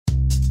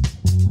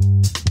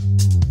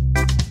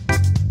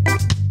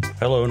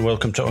Hello and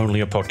welcome to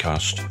Only a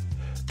Podcast.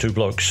 Two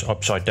blokes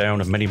upside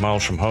down and many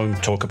miles from home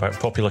talk about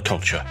popular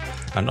culture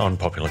and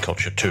unpopular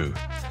culture too.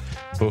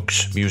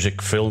 Books, music,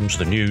 films,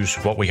 the news,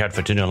 what we had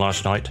for dinner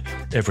last night,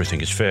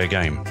 everything is fair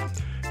game.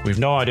 We've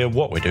no idea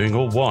what we're doing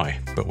or why,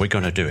 but we're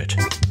going to do it.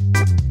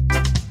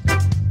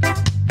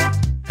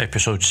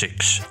 Episode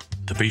 6,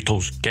 The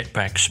Beatles Get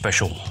Back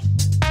Special.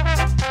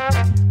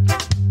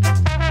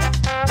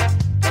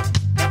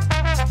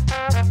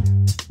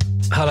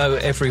 Hello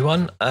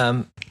everyone,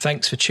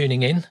 thanks for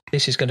tuning in.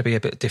 This is going to be a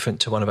bit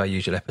different to one of our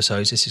usual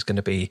episodes. This is going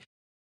to be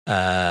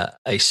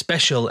a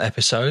special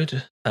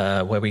episode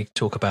where we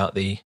talk about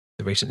the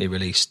recently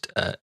released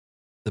The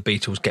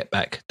Beatles Get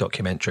Back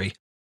documentary,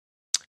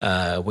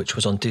 which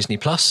was on Disney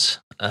Plus.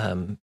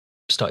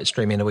 Started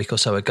streaming a week or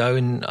so ago,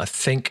 and I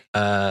think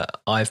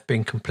I've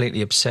been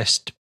completely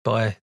obsessed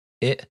by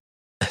it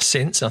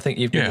since. I think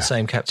you've been the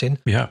same, Captain.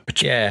 Yeah.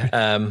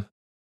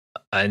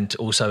 And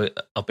also,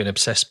 I've been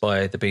obsessed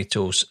by the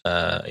Beatles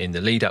in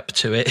the lead up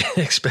to it,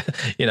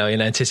 in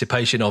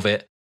anticipation of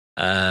it.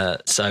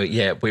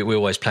 We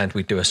always planned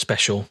we'd do a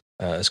special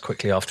as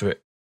quickly after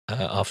it,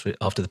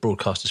 after the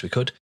broadcast as we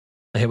could.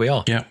 And here we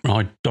are. Yeah,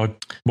 I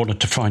wanted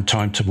to find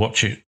time to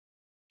watch it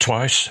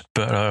twice,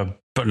 but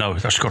no,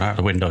 that's gone out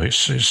the window.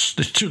 It's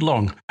too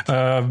long.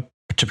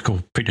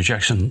 Typical Peter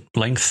Jackson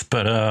length,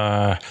 but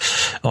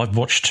I've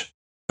watched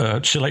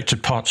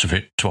selected parts of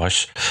it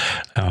twice,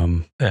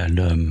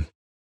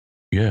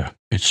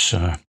 it's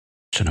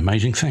an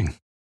amazing thing.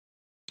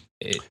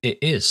 It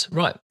is.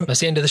 Right, that's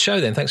the end of the show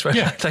then. Thanks for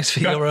your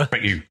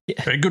thank you.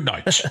 Good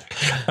night.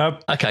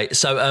 Okay,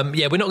 so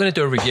we're not going to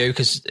do a review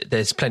because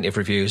there's plenty of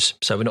reviews,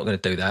 so we're not going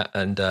to do that.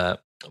 And I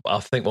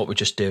think what we'll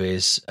just do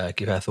is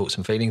give our thoughts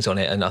and feelings on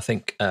it. And I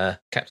think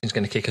Captain's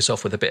going to kick us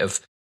off with a bit of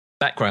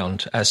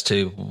background as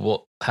to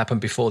what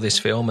happened before this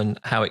film and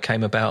how it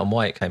came about and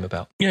why it came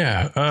about.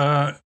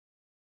 Yeah,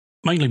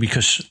 mainly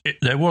because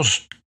there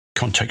was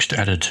context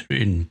added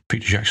in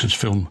Peter Jackson's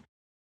film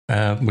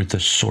with the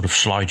sort of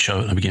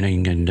slideshow at the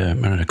beginning and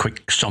a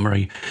quick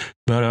summary.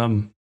 But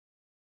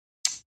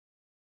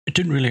it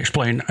didn't really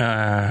explain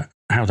how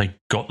they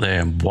got there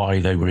and why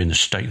they were in the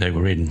state they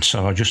were in.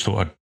 So I just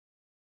thought I'd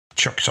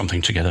chuck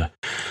something together.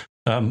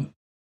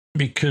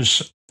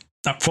 Because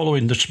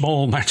following the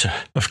small matter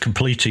of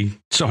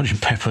completing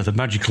Sgt. Pepper, The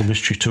Magical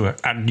Mystery Tour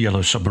and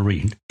Yellow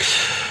Submarine,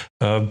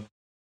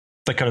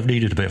 they kind of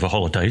needed a bit of a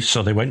holiday,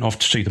 so they went off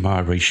to see the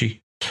Maharishi,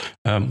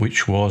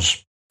 which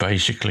was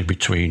basically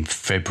between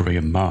February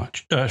and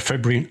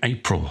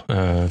April,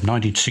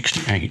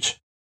 1968.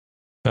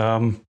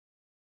 And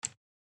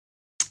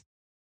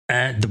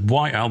the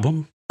White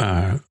Album,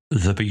 The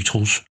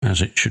Beatles,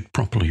 as it should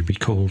properly be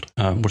called,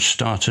 was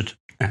started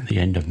at the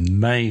end of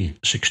May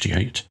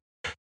 68,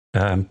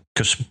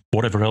 because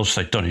whatever else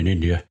they'd done in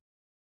India,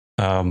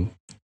 and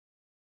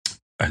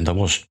there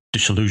was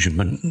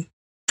disillusionment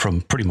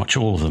from pretty much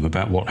all of them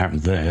about what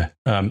happened there.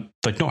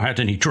 They'd not had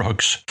any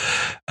drugs,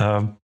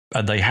 and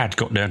they had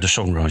got down to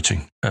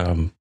songwriting.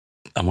 And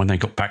when they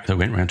got back, they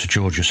went round to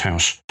George's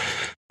house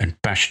and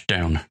bashed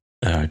down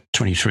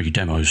 23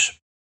 demos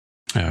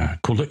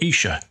called the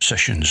Isha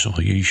Sessions, or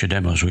the Isha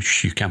Demos,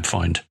 which you can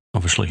find,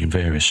 obviously, in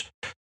various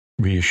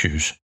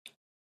reissues.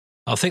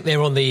 I think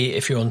they're on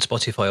if you're on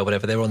Spotify or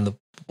whatever, they're on the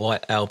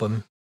White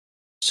Album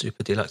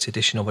Super Deluxe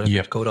Edition or whatever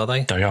it's called, are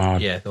they? They are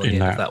in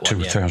that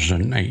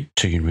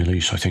 2018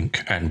 release, I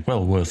think, and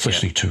well worth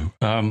listening to.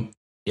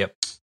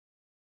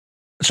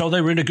 So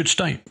they were in a good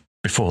state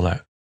before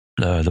that,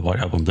 the White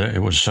Album. There, it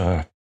was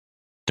they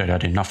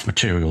had enough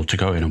material to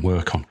go in and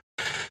work on.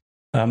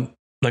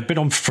 They'd been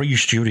on free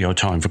studio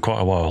time for quite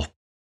a while,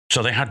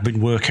 so they had been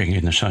working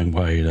in the same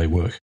way they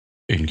work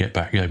in Get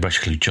Back. They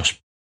basically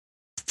just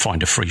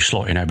find a free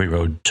slot in Abbey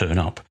Road, turn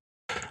up.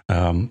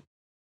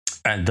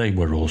 And they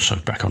were also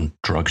back on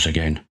drugs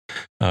again.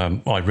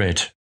 I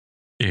read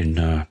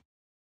in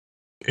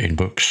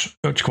books,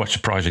 it's quite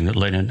surprising that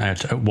Lennon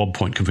had at one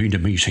point convened a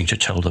meeting to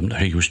tell them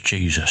that he was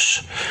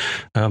Jesus,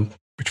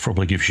 which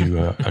probably gives you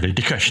an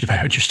indication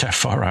about just how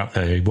far out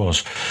there he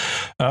was.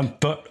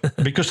 But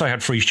because they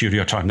had free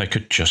studio time, they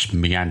could just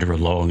meander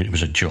along, and it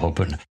was a job,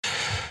 and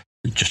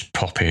just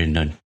pop in,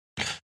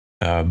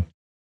 and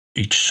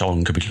each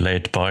song could be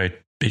led by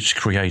its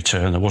creator,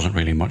 and there wasn't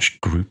really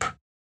much group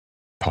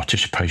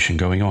participation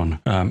going on,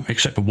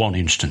 except for one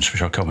instance,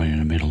 which I'll come in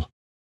a minute.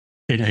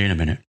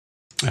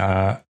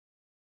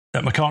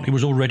 McCartney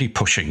was already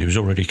pushing; he was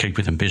already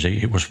keeping them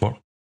busy. It was what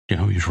he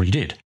usually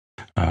did.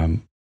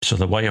 So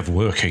the way of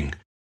working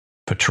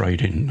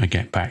portrayed in a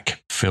Get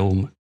Back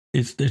film,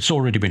 it's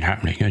already been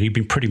happening, and he'd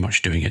been pretty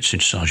much doing it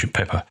since Sgt.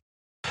 Pepper.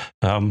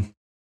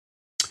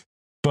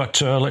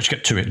 But let's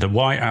get to it. The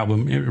White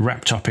Album, it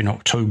wrapped up in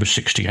October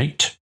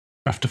 68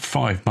 after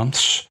 5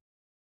 months.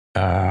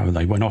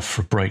 They went off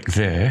for a break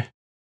there.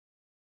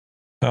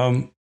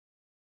 They'd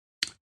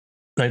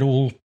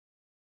all,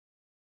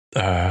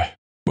 a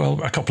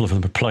couple of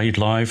them had played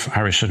live.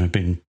 Harrison had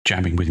been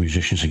jamming with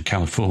musicians in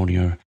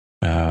California.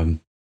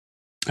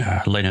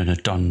 Lennon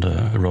had done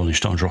the Rolling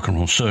Stones Rock and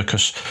Roll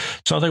Circus.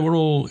 So they were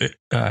all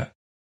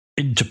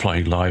into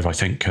playing live. I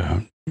think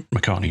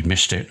McCartney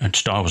missed it, and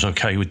Starr was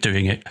okay with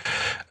doing it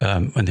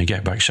and the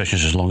Get Back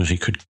sessions as long as he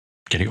could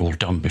get it all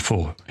done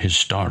before his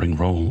starring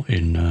role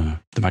in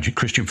the Magic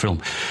Christian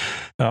film.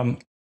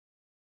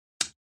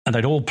 And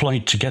they'd all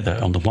played together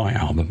on the White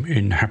Album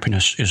in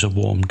Happiness is a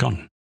Warm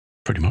Gun,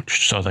 pretty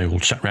much. So they all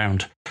sat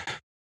round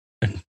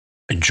and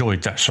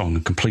enjoyed that song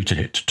and completed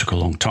it. It took a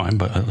long time,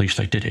 but at least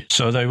they did it.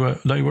 So they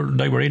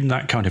were in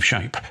that kind of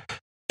shape.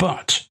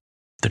 But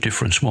the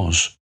difference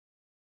was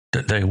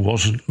that there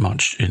wasn't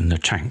much in the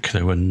tank.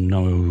 There were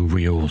no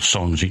real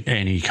songs in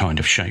any kind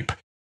of shape.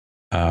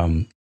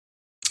 They'd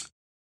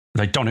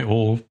done it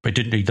all. They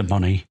didn't need the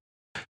money,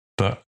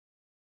 but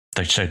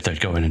they said they'd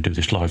go in and do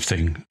this live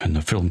thing, and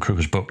the film crew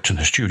was booked and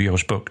the studio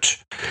was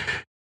booked,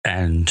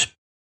 and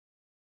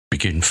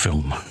begin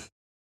film,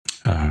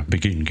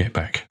 begin Get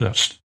Back.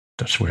 That's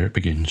where it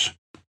begins.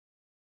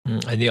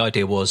 And the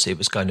idea was it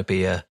was going to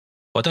be I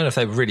don't know if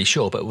they were really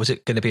sure, but was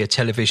it going to be a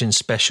television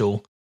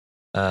special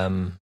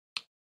much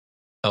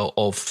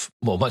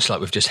like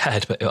we've just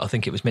had, but I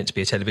think it was meant to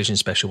be a television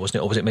special,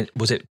 wasn't it? Or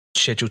was it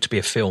scheduled to be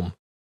a film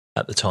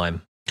at the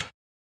time?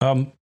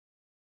 I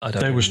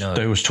don't know.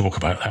 There was talk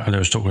about that. There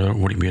was talk about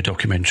would it be a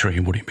documentary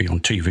and would it be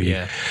on TV?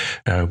 Yeah.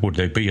 Would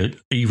there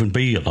even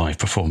be a live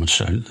performance?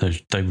 So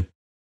there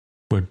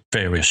were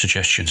various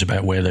suggestions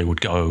about where they would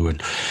go, and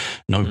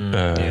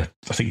I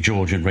think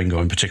George and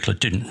Ringo in particular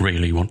didn't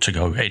really want to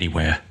go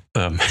anywhere.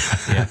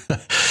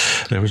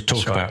 There was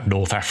talk about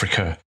North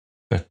Africa,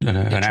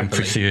 an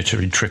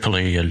amphitheatre in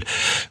Tripoli, and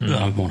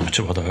one or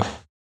two other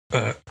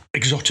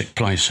exotic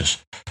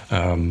places.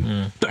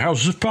 The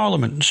Houses of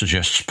Parliament,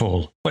 suggests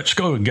Paul. Let's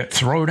go and get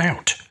thrown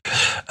out.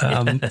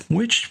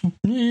 Which,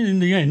 in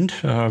the end,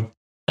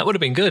 that would have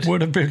been good.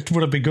 Would have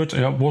been good.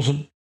 It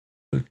wasn't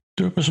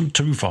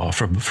too far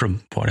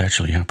from what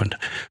actually happened.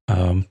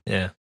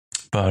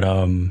 But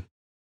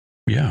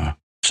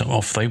so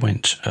off they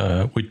went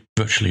with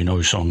virtually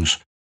no songs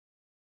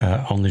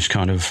on this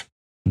kind of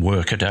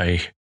work a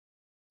day.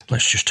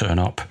 Let's just turn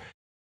up.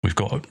 We've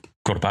got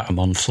about a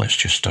month. Let's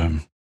just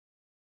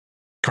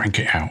crank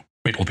it out.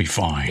 It'll be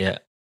fine. Yeah,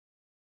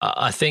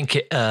 I think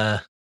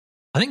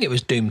it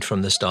was doomed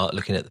from the start.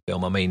 Looking at the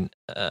film, I mean,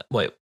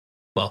 they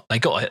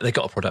got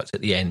a product at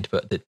the end,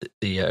 but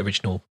the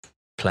original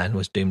plan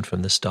was doomed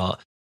from the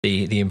start.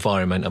 The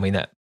environment, I mean,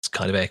 that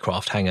kind of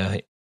aircraft hangar,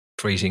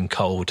 freezing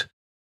cold,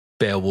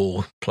 bare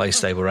wall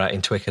place they were at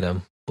in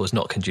Twickenham was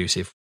not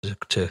conducive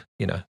to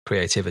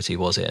creativity,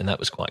 was it? And that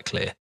was quite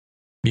clear.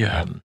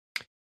 Yeah.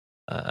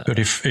 But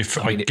if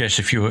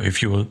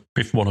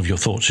one of your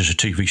thoughts is a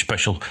TV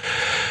special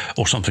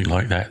or something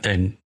like that,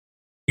 then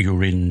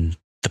you're in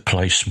the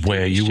place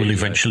where you will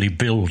eventually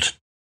build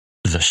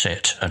the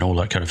set and all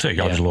that kind of thing.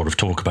 There's a lot of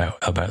talk about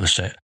the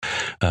set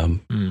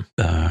in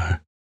the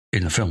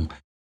film.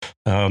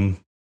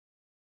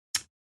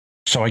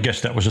 So I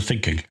guess that was a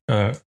thinking,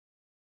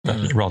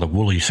 rather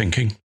woolly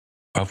thinking,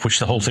 of which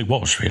the whole thing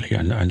was really,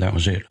 and that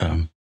was it.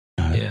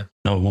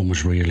 No one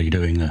was really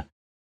doing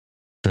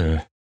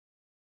the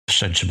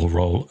sensible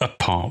role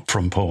apart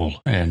from Paul,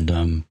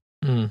 and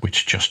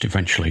which just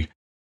eventually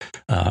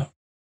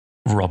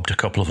rubbed a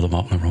couple of them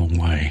up the wrong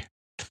way,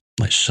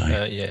 let's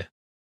say.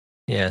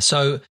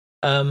 So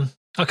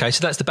okay,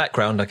 so that's the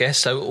background, I guess.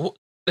 So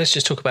let's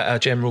just talk about our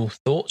general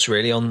thoughts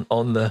really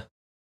on the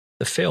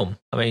film.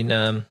 I mean,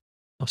 I'll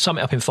sum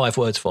it up in 5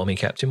 words for me,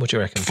 Captain. What do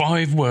you reckon?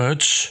 5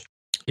 words.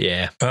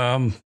 Yeah.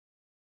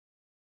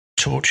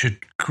 Tortured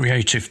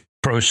creative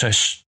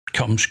process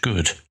comes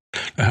good.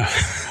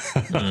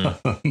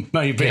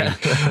 Maybe.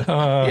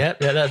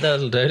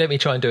 That'll do. Let me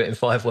try and do it in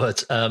 5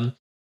 words. I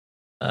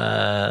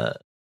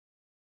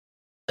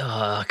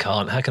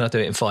can't. How can I do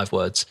it in 5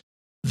 words?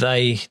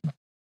 They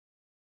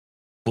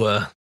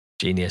were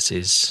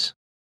geniuses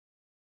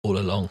all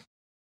along,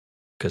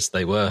 because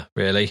they were,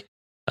 really.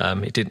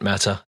 It didn't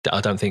matter. I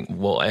don't think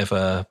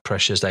whatever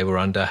pressures they were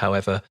under,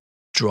 however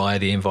dry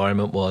the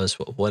environment was,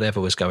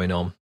 whatever was going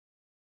on,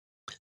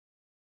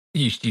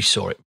 you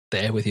saw it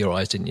there with your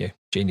eyes, didn't you?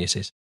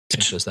 Geniuses.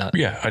 Simple as that.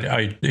 Yeah,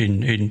 I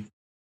in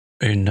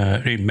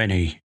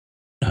many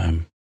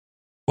of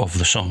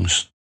the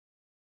songs,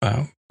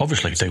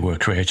 obviously they were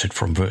created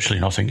from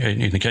virtually nothing.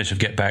 In the case of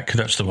Get Back,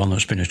 that's the one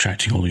that's been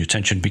attracting all the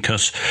attention,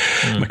 because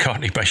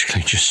McCartney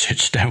basically just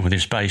sits down with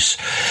his bass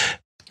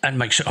and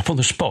makes it up on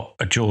the spot.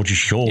 And George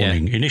is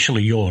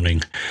initially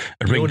yawning.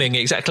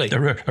 Exactly.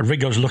 And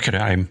Ringo's looking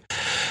at him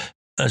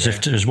as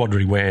if he was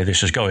wondering where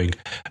this is going.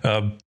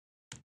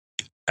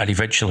 And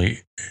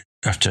eventually,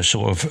 after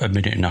sort of a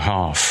minute and a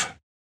half,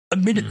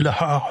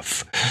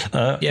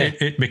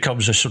 it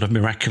becomes a sort of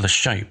miraculous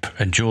shape.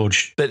 And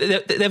George... But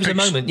there was a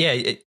moment,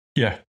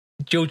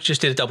 George just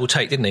did a double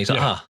take, didn't he? He's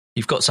like,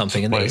 you've got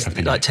something. And it's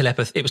like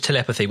telepathy. It was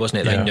telepathy,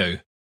 wasn't it? They knew.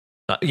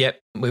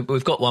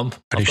 We've got one.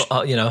 I've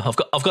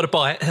got a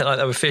bite. Like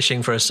they were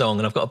fishing for a song,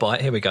 and I've got a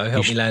bite. Here we go.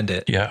 Help me land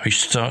it. Yeah, he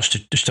starts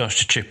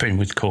to chip in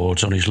with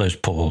chords on his Les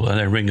Paul, and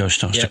then Ringo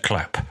starts to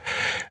clap,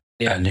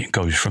 and it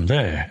goes from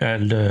there.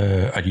 And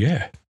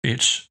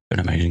it's an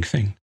amazing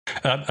thing.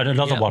 And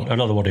another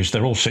one is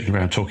they're all sitting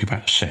around talking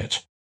about the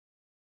set,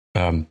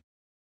 And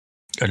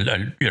what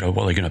they're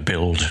going to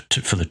build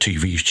for the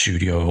TV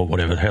studio or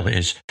whatever the hell it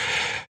is.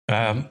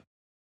 And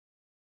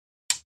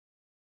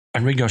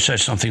Ringo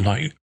says something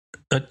like,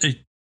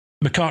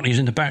 McCartney's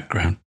in the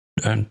background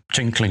and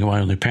tinkling away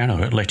on the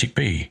piano at Let It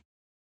Be.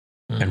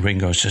 And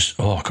Ringo says,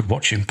 I could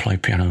watch him play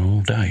piano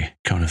all day,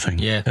 kind of thing.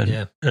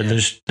 And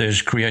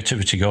there's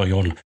creativity going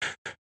on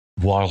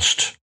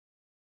whilst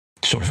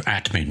sort of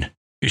admin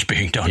is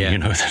being done.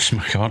 There's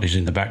McCartney's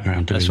in the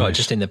background doing That's right, this.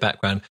 just in the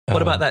background.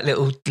 What about that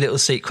little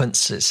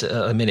sequence, it's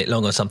a minute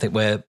long or something,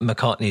 where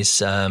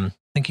McCartney's, I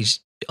think he's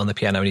on the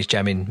piano and he's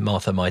jamming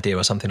Martha, My Dear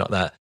or something like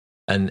that.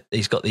 And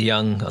he's got the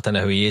young, I don't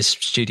know who he is,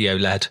 studio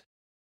lad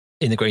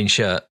in the green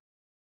shirt.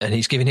 And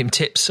he's giving him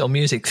tips on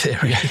music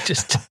theory,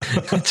 just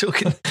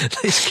talking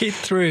this kid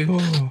through.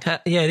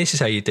 This is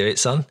how you do it,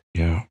 son.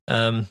 Yeah.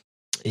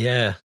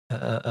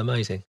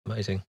 Amazing.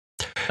 Things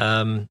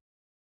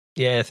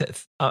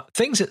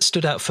that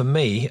stood out for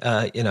me,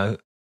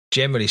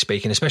 generally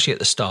speaking, especially at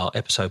the start,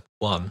 episode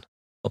 1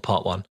 or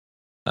part 1,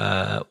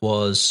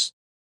 was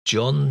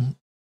John.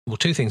 Well,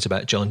 two things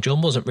about John.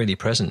 John wasn't really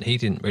present. He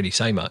didn't really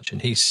say much,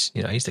 and he's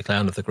the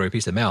clown of the group.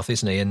 He's the mouth,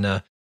 isn't he?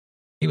 And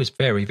he was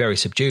very, very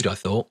subdued, I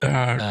thought.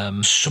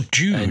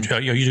 Subdued? Are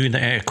you doing the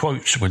air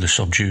quotes with the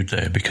subdued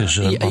there? Because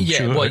I'm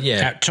sure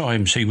at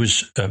times he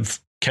was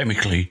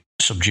chemically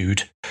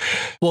subdued.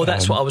 Well,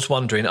 that's what I was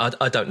wondering.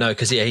 I don't know,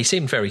 because he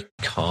seemed very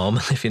calm,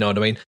 if you know what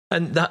I mean.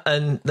 And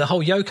the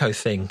whole Yoko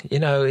thing,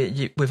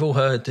 we've all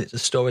heard the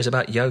stories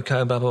about Yoko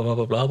and blah, blah, blah,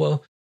 blah, blah.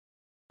 Well,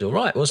 it was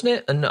all right, wasn't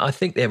it? And I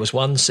think there was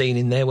one scene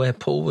in there where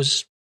Paul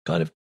was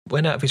kind of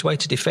went out of his way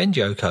to defend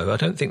Yoko. I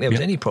don't think there was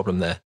any problem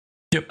there.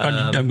 Yep,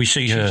 and we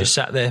see her just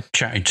sat there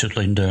chatting to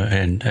Linda,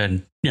 and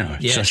so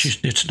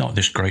it's not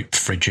this great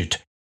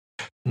frigid.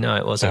 No,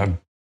 it wasn't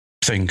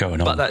thing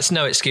going on. But that's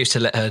no excuse to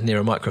let her near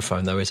a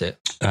microphone, though, is it?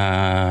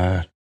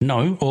 No,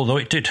 although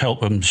it did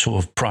help them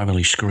sort of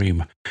primarily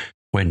scream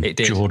when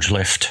George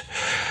left.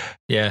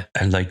 Yeah,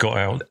 and they got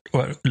out.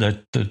 Well,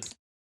 and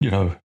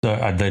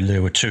then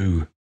there were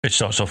two. It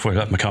starts off with,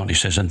 like McCartney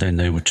says, and then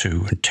there were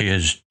two, and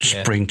tears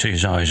spring to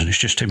his eyes, and it's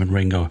just him and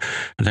Ringo.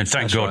 And then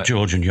thank God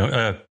George and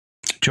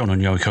John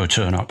and Yoko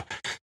turn up,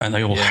 and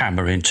they all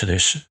hammer into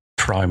this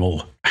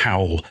primal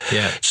howl,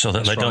 so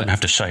that they don't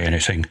have to say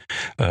anything.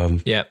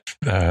 They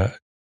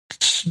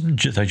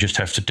just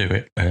have to do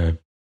it,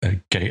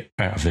 get it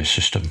out of their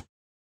system.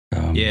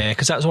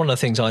 Because that was one of the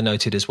things I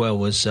noted as well.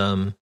 Was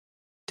I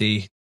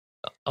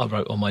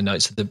wrote on my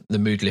notes that the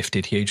mood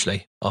lifted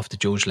hugely after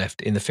George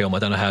left in the film. I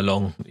don't know how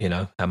long,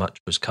 how much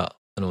was cut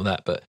and all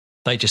that, but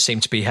they just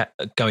seemed to be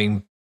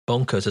going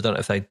bonkers. I don't know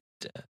if they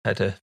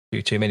had a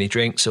few too many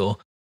drinks or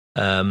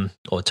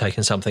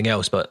taken something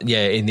else. But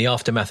in the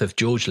aftermath of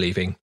George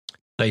leaving,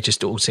 they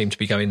just all seemed to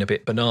be going a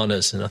bit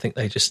bananas. And I think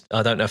I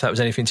don't know if that was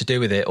anything to do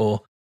with it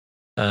or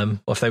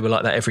if they were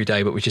like that every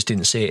day, but we just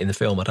didn't see it in the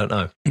film. I don't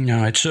know.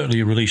 No, it's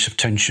certainly a release of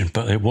tension,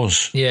 but it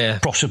was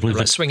possibly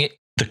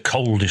the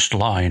coldest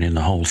line in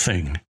the whole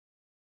thing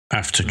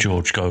after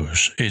George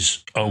goes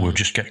is, we'll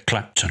just get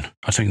Clapton.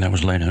 I think that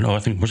was Lennon.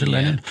 Was it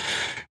Lennon?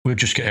 We'll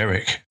just get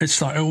Eric. It's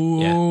like,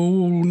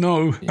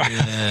 no.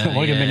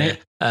 Wait a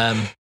minute.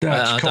 That's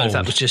I don't know if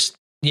that was just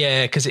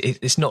because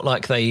it's not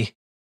like they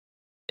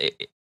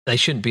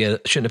shouldn't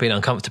have been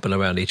uncomfortable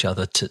around each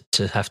other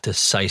to have to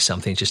say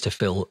something just to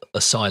fill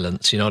a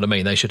silence. You know what I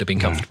mean? They should have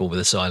been comfortable with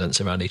the silence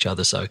around each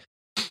other. So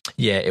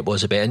it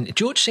was a bit. And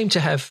George seemed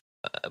to have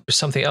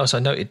something else I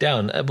noted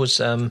down. It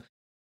was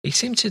he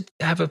seemed to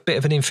have a bit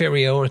of an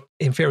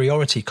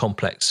inferiority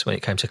complex when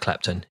it came to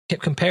Clapton. He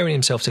kept comparing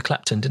himself to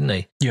Clapton, didn't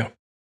he? Yeah.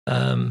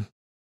 How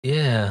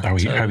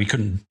he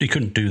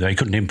couldn't do that. He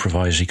couldn't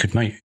improvise. He could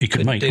make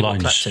lines. What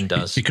Clapton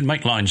does. He could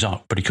make lines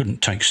up, but he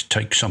couldn't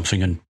take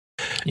something and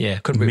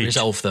couldn't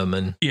resolve them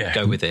and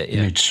go with it.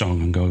 Mid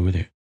song and go with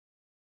it.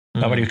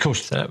 But of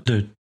course,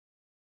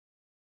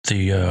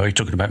 you're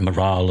talking about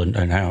morale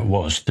and how it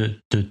was.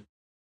 The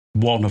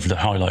one of the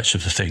highlights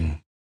of the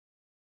thing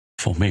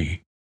for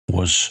me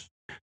was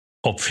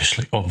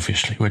obviously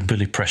when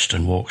Billy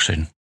Preston walks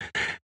in.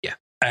 Yeah,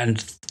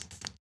 and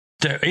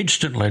they're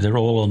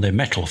all on their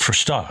mettle for a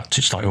start.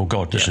 It's like, oh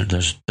God,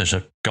 there's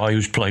a guy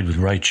who's played with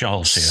Ray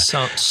Charles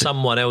here.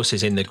 Someone else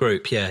is in the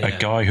group. A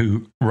guy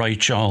who Ray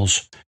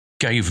Charles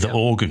gave the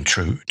organ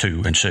to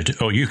and said,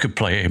 "Oh, you could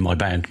play it in my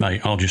band,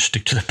 mate. I'll just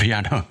stick to the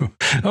piano."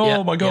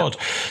 My God!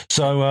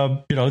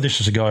 So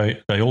this is a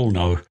guy they all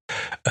know,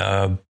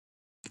 and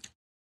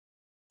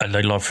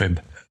they love him,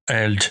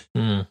 and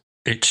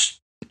it's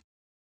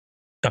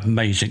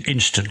amazing.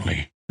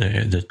 Instantly,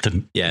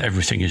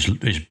 everything is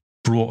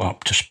brought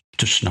up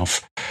to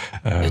snuff.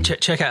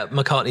 Check out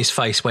McCartney's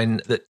face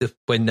when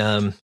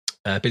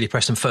Billy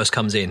Preston first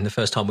comes in. The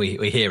first time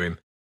we hear him,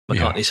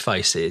 McCartney's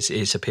face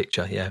is a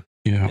picture.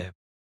 That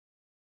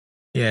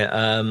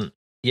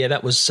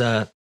was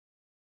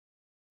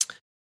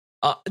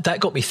that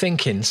got me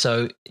thinking.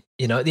 So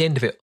at the end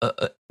of it,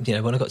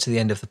 when I got to the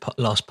end of the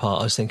last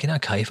part, I was thinking,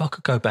 okay, if I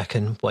could go back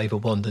and wave a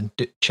wand and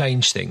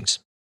change things,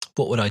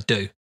 what would I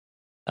do?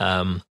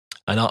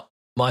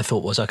 My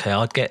thought was, okay,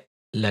 I'd get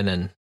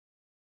Lennon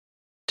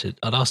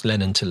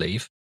Lennon to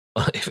leave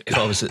if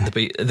I was at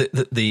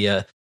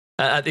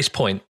at this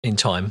point in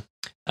time,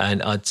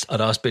 and I'd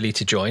ask Billy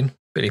to join,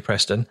 Billy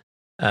Preston,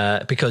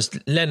 because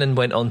Lennon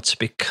went on to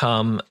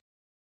become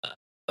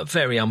a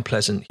very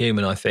unpleasant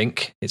human, I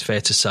think it's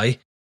fair to say.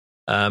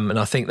 And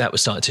I think that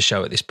was starting to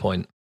show at this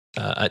point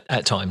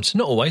at times.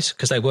 Not always,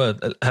 because they were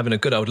having a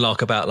good old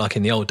lark about like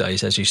in the old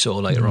days, as you saw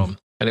later on.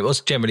 And it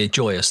was generally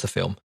joyous, the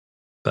film.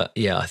 But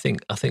yeah, I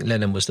think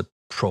Lennon was the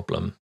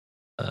problem.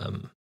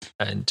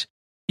 And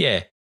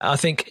yeah, I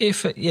think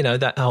if,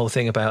 that whole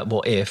thing about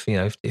what if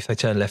they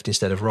turn left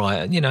instead of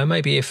right,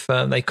 maybe if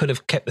they could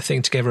have kept the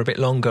thing together a bit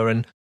longer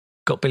and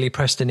got Billy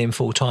Preston in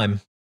full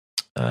time.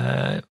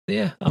 I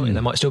mean,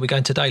 they might still be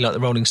going today like the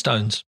Rolling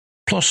Stones.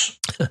 Plus,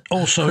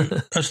 also,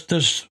 as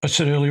I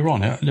said earlier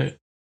on,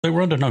 they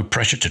were under no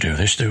pressure to do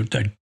this. They were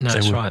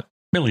right.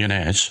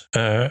 Millionaires.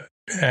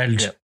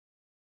 And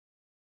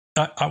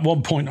at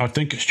one point, I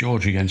think it's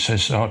George again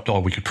says,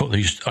 we could put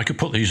these, I could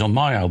put these on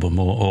my album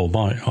or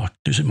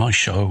is it my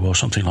show or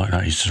something like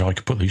that? He says, I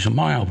could put these on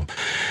my album.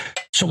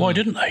 So why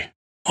didn't they?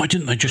 Why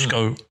didn't they just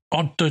go,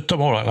 all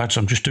right, lads,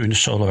 I'm just doing a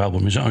solo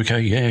album. Is that okay?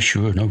 Yeah,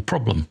 sure, no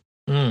problem.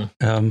 Well,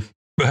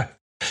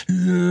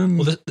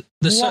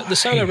 the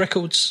solo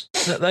records,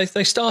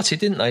 they started,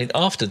 didn't they,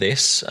 after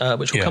this,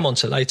 which we'll come on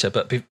to later,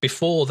 but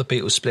before the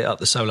Beatles split up,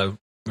 the solo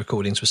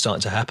recordings were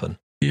starting to happen.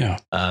 Yeah.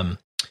 And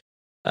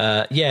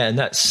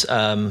that's,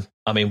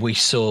 we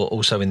saw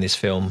also in this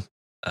film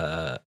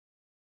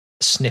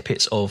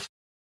snippets of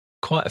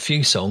quite a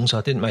few songs,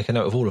 I didn't make a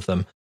note of all of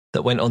them,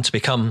 that went on to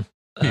become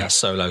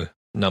solo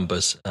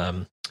numbers.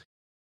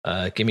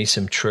 Give Me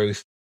Some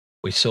Truth.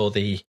 We saw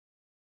the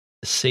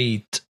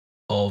seed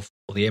of,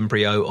 or the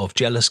embryo of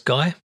Jealous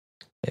Guy.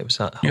 It was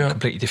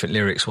completely different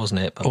lyrics,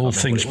 wasn't it? But all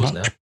things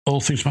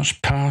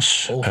must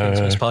pass. All things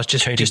must pass.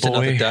 Just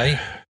another day.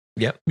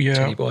 Yep. Yeah.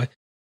 Teddy Boy.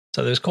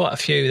 So there was quite a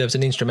few. There was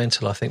an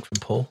instrumental, I think, from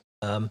Paul.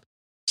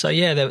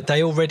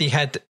 They already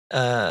had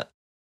they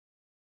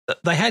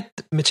had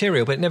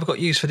material, but it never got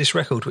used for this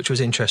record, which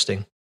was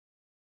interesting.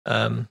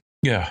 I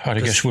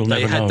guess we'll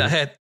never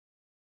know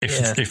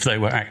if they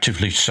were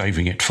actively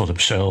saving it for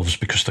themselves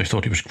because they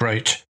thought it was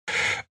great,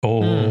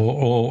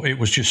 or it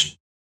was just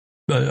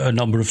a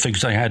number of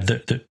things they had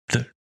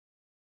that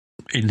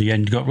in the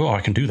end got,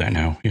 I can do that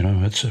now.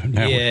 Now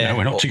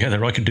we're not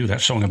together. I can do that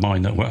song of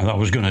mine that I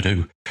was going to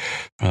do.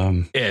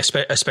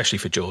 Especially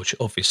for George,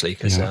 obviously,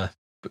 because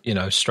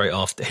straight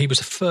after he was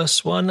the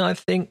first one, I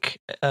think.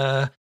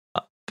 I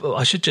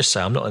should just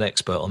say I'm not an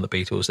expert on the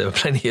Beatles. There were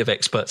plenty of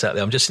experts out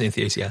there. I'm just an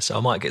enthusiast, so I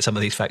might get some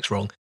of these facts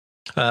wrong.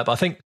 But I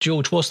think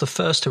George was the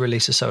first to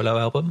release a solo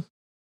album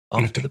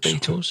after the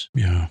Beatles. So.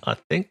 Yeah, I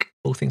think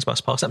All Things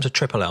Must Pass. That was a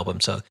triple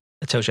album, so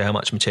it tells you how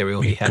much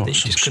material he had. That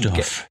he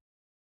just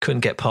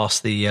couldn't get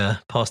past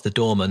the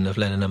doorman of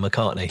Lennon and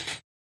McCartney.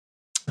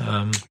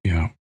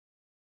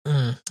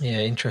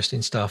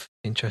 Interesting stuff.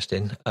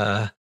 Interesting.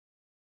 I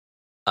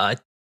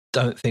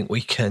don't think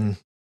we can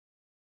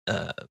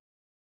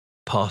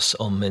pass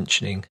on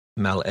mentioning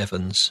Mal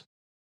Evans.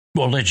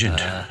 What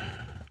legend?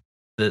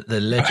 The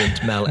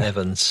legend Mal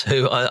Evans,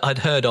 who I'd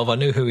heard of. I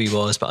knew who he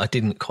was, but I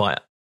didn't quite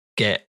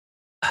get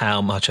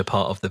how much a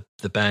part of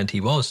the band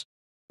he was.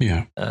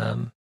 Yeah.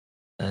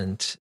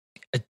 And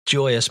a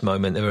joyous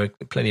moment. There were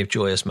plenty of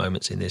joyous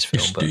moments in this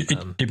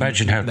film.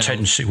 Imagine how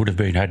tense it would have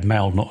been had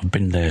Mal not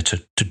been there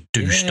to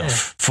do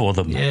stuff for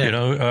them.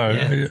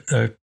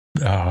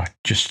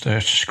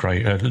 Just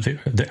great.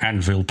 The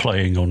anvil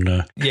playing on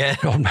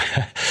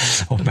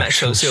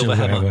Maxwell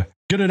Silverhammer.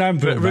 Get an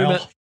anvil,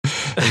 Mal.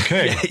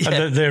 Okay,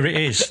 and there it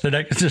is. The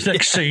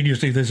next scene, you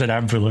see there's an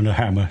anvil and a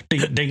hammer.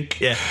 Dink, dink.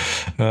 Yeah.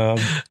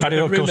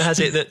 Rumour has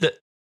it that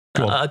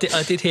I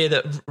did hear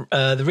that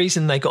the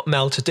reason they got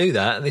Mal to do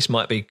that, and this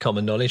might be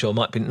common knowledge or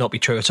might not be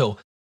true at all,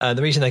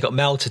 the reason they got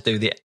Mal to do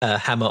the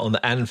hammer on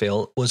the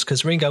anvil was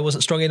because Ringo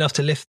wasn't strong enough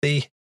to lift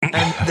the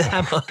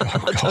hammer.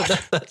 I don't know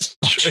if that's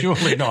true.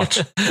 Surely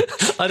not.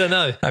 I don't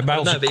know.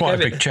 Mal's quite a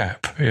big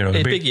chap.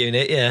 A big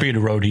unit, yeah. Being a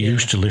roadie,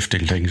 used to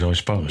lifting things, I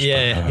suppose.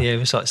 Yeah, he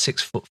was like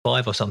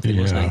 6'5" or something,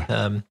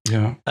 wasn't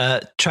he?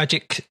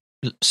 Tragic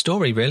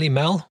story, really,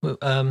 Mal.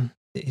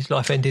 His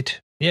life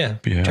ended, in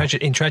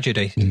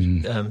tragedy,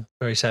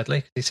 very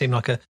sadly. He seemed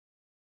like a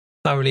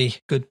thoroughly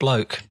good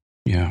bloke.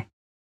 Yeah.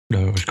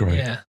 No, it was great.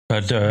 Yeah.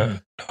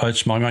 And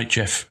it's my mate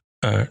Jeff,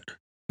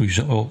 who's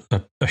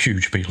a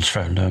huge Beatles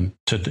fan,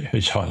 to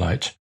his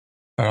highlight.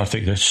 And I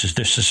think this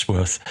is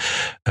worth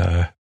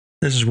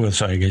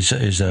saying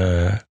is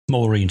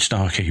Maureen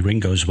Starkey,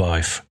 Ringo's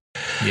wife,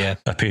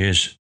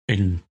 appears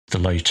in the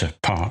later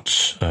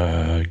parts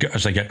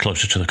as they get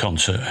closer to the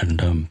concert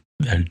and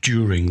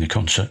during the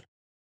concert.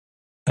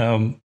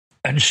 And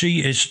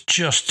she is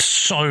just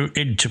so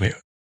into it.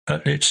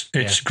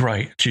 It's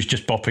great. She's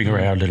just bopping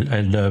around,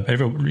 and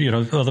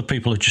everyone, other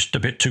people are just a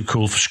bit too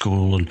cool for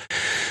school, and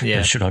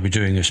should I be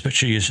doing this? But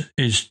she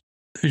is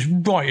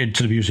right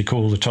into the music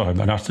all the time.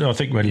 And I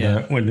think when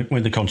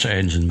the concert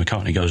ends and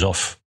McCartney goes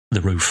off,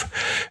 the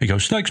roof. He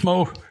goes, "Thanks,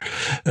 Mo."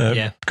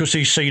 Because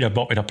he's seen her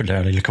bopping up and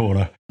down in the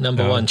corner.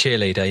 Number one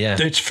cheerleader, yeah.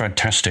 It's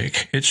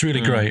fantastic. It's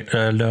really great,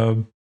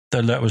 and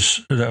that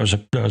was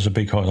a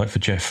big highlight for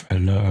Jeff,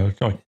 and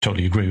I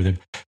totally agree with him.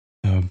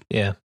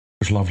 It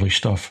was lovely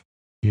stuff.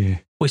 Yeah,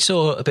 we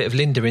saw a bit of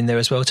Linda in there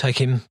as well,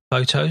 taking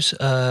photos,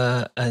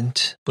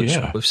 and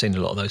we've seen a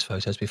lot of those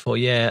photos before.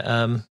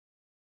 I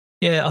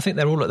think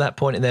they're all at that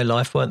point in their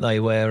life, weren't they?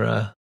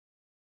 Where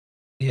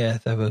they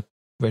were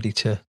ready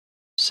to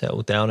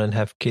settle down and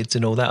have kids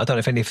and all that. I don't know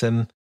if any of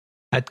them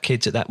had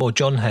kids at that. Well,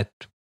 John had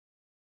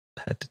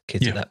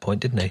kids at that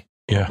point, didn't he?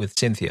 Yeah, with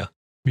Cynthia.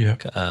 Yeah.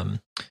 But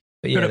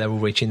they're all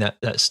reaching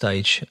that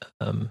stage.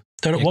 Then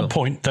at one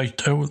point, they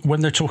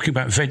when they're talking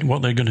about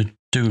what they're going to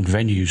do in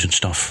venues and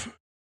stuff,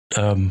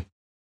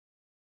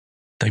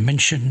 they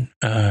mention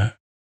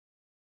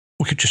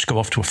we could just go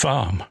off to a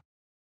farm.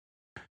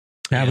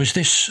 Now, is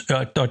this?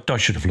 I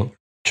should have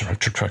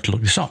tried to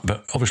look this up,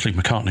 but obviously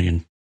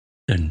McCartney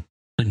and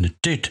Linda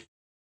did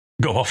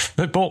go off.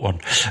 They bought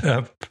one.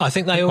 I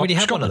think they already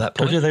have one at that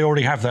point. Did they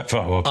already have that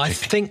far? I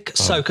think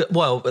so.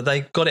 Well,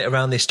 they got it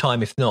around this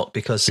time, if not,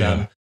 because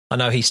I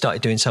know he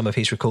started doing some of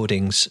his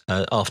recordings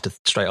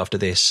straight after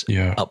this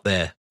up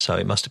there. So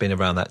it must have been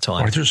around that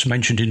time. I just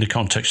mentioned in the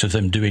context of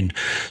them doing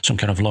some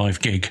kind of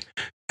live gig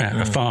at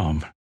a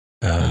farm.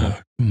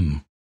 I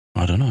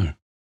don't know.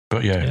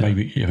 But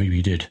maybe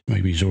he did.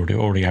 Maybe he's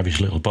already have his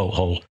little bolt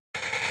hole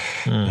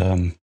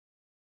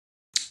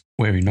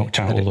where he knocked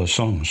out all those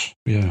songs.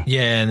 Yeah,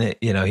 and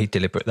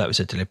that was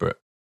a deliberate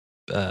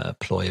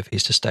ploy of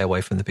his to stay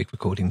away from the big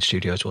recording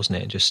studios, wasn't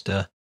it? And just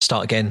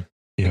start again.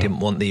 Yeah. He didn't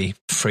want the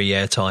free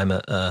air time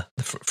at the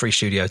free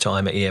studio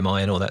time at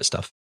EMI and all that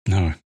stuff.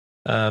 No.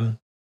 No.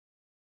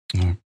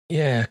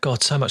 Yeah,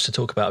 God, so much to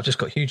talk about. I've just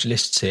got huge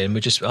lists here, and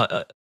we're just.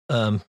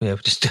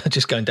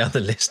 Just going down the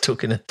list,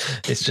 talking.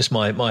 It's just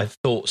my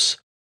thoughts.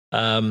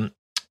 A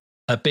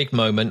big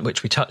moment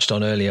which we touched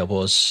on earlier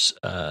was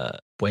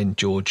when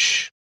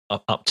George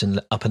up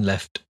and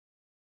left.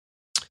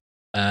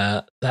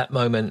 That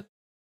moment,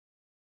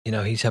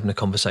 he's having a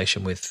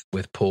conversation with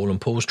Paul,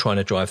 and Paul's trying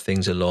to drive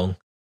things along.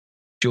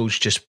 George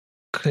just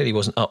clearly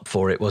wasn't up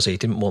for it, was he?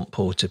 Didn't want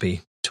Paul to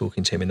be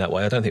talking to him in that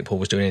way. I don't think Paul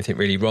was doing anything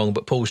really wrong,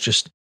 but Paul's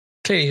just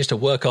clearly just a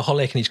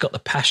workaholic, and he's got the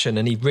passion,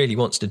 and he really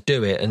wants to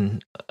do it.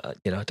 And I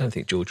don't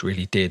think George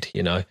really did.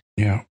 Yeah.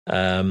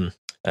 And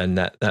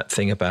that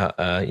thing about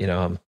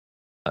Paul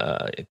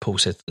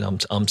said,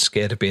 "I'm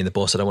scared of being the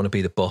boss. I don't want to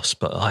be the boss,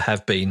 but I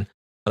have been.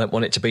 I don't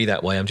want it to be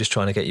that way. I'm just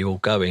trying to get you all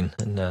going."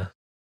 And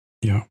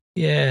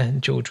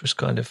and George was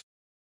kind of,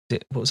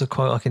 what was the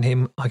quote? I can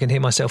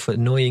hear myself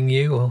annoying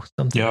you, or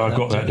something. Yeah, like I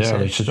got that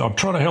down. He says, "I'm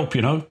trying to help,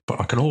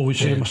 but I can always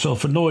hear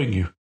myself annoying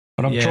you."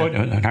 And I'm trying,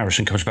 and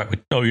Harrison comes back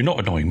with, "No, you're not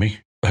annoying me."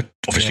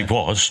 Obviously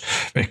was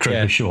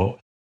incredibly short.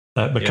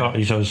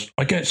 McCartney says,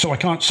 "I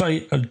can't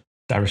say." And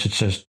Harrison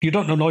says, "You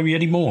don't annoy me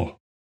anymore."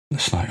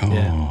 It's like,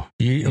 that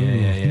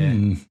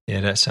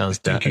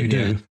sounds. I think you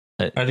do.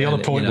 At the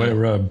other point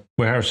where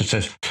Harrison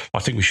says, "I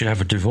think we should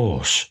have a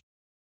divorce,"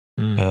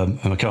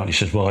 and McCartney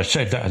says, "Well, I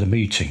said that at the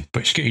meeting,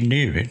 but it's getting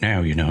near it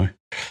now,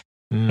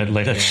 And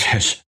Lennon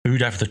says,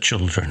 "Who'd have the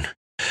children?"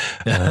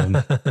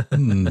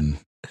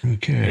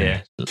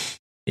 Okay.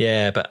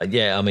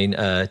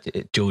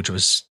 George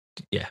was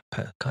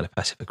kind of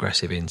passive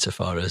aggressive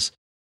insofar as,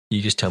 you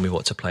just tell me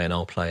what to play and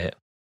I'll play it.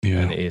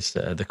 Yeah, and it is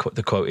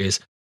the quote is,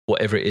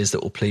 "Whatever it is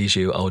that will please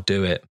you, I'll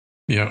do it."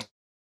 Yeah,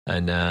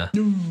 and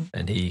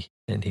he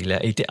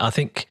did. I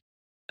think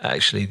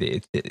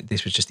actually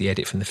this was just the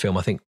edit from the film.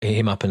 I think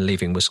him up and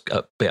leaving was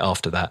a bit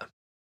after that.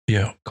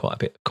 Yeah, quite a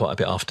bit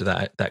after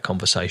that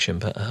conversation.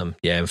 But and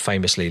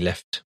famously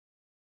left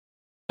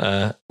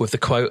with the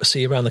quote,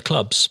 "See you around the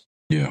clubs."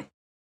 Yeah.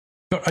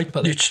 But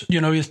it's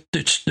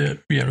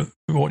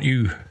what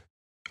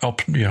I'll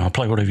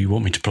play whatever you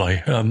want me to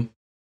play.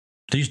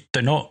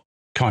 They're not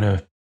kind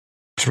of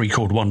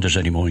 3-chord wonders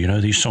anymore.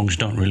 These songs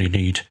don't really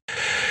need.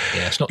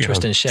 Yeah, it's not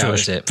twist and shout,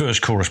 is it?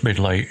 First chorus, mid,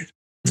 late.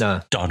 No,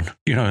 done.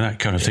 That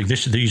kind of thing.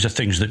 These are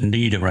things that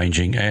need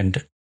arranging,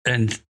 and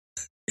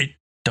it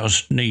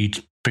does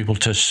need people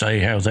to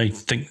say how they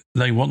think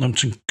they want them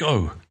to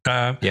go.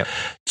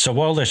 So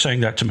while they're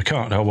saying that to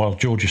McCartney, while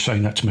George is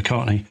saying that to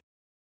McCartney.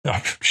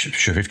 I'm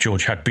sure if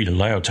George had been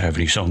allowed to have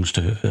any songs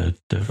or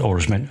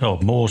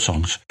more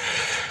songs,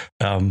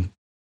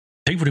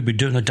 he would have been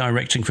doing the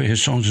directing for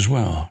his songs as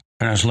well,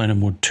 and as Lennon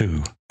would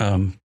too.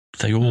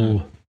 They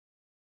all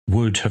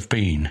would have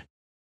been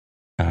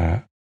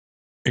in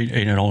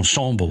an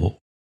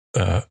ensemble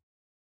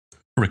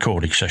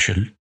recording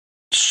session,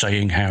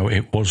 saying how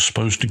it was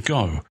supposed to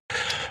go.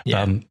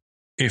 Yeah.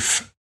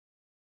 If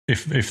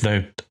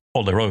they're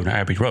on their own at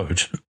Abbey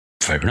Road,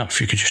 fair enough,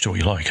 you can just do what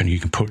you like, and you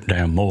can put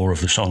down more of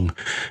the song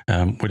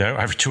without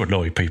having to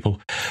annoy people.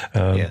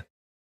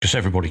 Because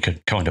everybody can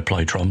kind of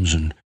play drums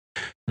and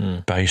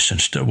bass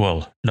and stuff.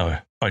 Well, no,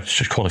 I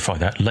should qualify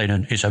that.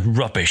 Lennon is a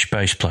rubbish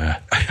bass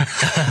player. He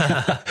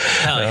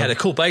had a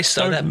cool bass,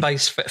 though. That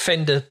bass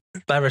Fender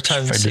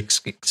baritone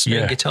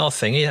 6-string guitar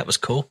thingy, that was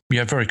cool.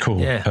 Yeah, very cool.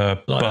 Yeah,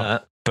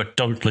 but but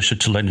don't listen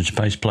to Lennon's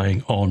bass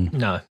playing on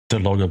The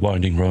Longer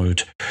Winding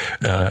Road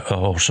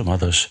or some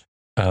others,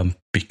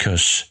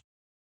 because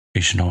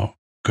he's not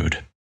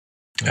good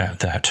at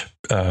that.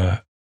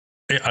 And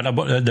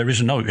there is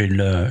a note in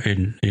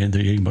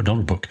the Ian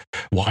McDonald book.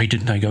 Why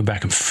didn't they go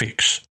back and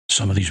fix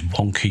some of these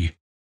wonky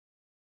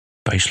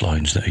bass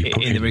lines that he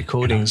put in the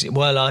recordings?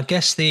 Well, I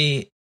guess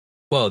the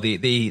goal at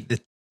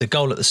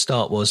the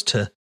start was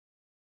to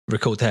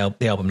record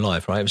the album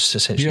live, right? It was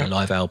essentially a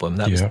live album.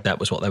 That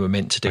was what they were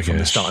meant to do from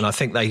the start, and I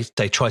think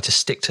they tried to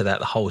stick to that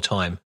the whole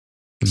time.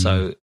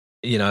 So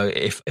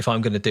if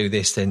I'm going to do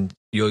this, then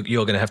you're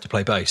going to have to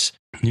play bass.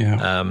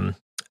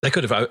 They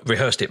could have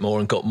rehearsed it more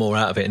and got more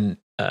out of it, and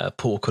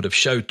Paul could have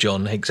showed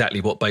John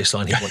exactly what bass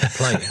line he wanted to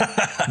play.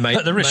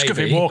 At the risk of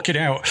him walking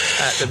out.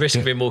 At the risk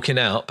of him walking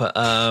out, but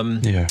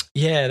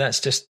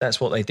that's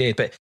what they did.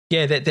 But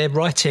their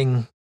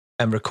writing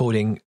and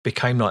recording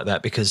became like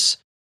that because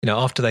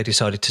after they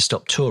decided to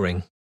stop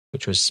touring,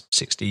 which was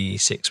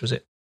 66, was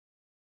it?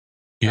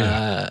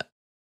 Then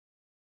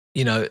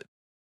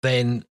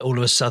all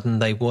of a sudden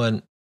they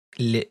weren't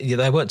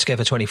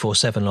together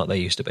 24/7 like they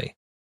used to be.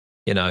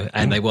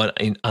 And they weren't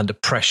under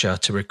pressure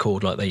to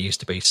record like they used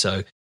to be.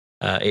 So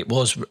it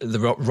was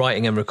the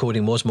writing and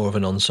recording was more of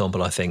an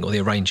ensemble, I think, or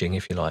the arranging,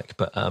 if you like.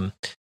 But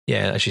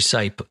as you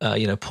say,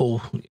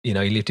 Paul, he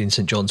lived in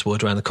St John's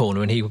Wood around the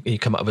corner, and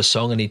he'd come up with a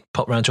song, and he'd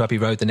pop round to Abbey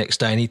Road the next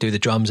day, and he'd do the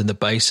drums and the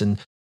bass and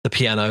the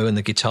piano and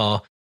the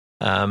guitar.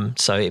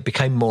 So it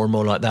became more and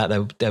more like that.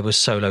 There were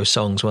solo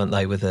songs, weren't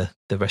they, with the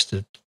rest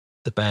of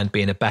the band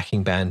being a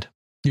backing band?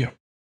 Yeah,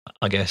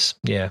 I guess.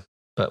 Yeah.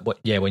 But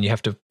when you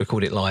have to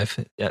record it live,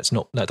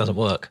 that doesn't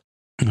work.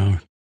 No.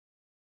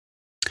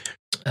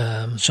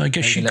 So I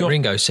guess you got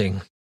Ringo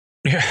sing.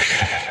 Yeah,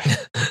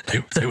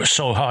 they were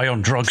so high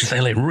on drugs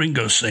they let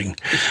Ringo sing.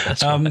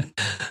 That's right.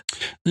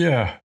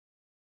 Yeah.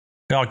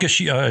 I guess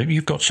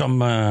you've got some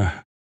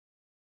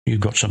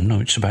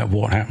notes about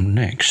what happened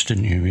next,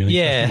 didn't you? Really?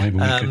 Yeah. Maybe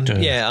we could.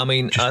 I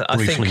mean, I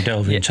briefly think,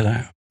 delve into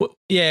that. Well,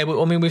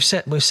 I mean, we've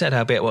said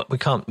our bit. We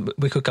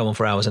could go on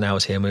for hours and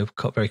hours here, and we're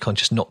very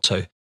conscious not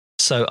to.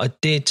 So I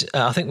did.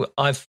 I think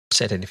I've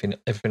said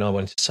everything I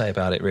wanted to say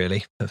about it,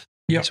 really. For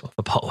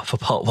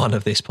part one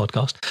of this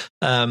podcast.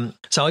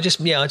 So I just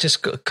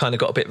kind of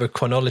got a bit of a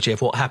chronology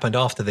of what happened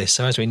after this.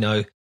 So as we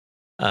know,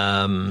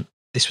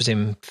 this was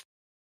in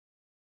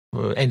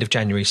end of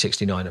January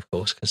 '69, of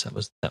course, because that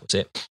was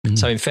it. Mm-hmm.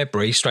 So in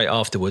February, straight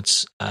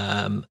afterwards,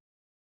 the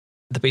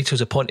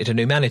Beatles appointed a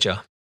new manager.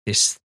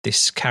 This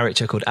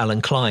character called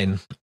Alan Klein,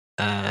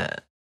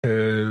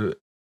 who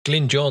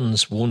Glyn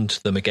Johns warned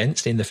them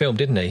against in the film,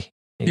 didn't he?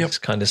 He's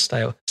kind of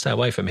stay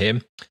away from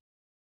him.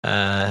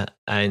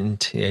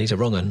 And he's a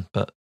wrong un,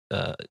 but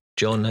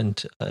John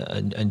and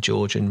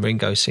George and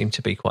Ringo seemed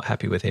to be quite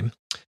happy with him.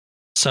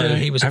 So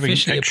he was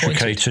officially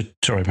appointed.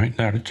 Sorry, mate.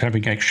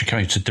 Having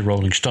extricated the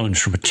Rolling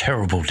Stones from a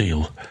terrible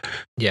deal,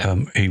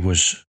 he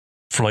was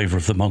flavour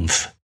of the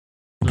month.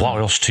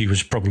 Whilst he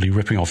was probably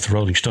ripping off the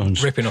Rolling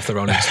Stones. Ripping off the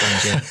Rolling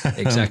Stones, yeah.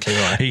 Exactly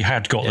right. He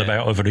had got them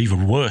out of an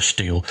even worse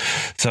deal.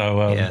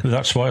 So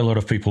that's why a lot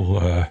of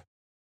people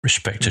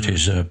respected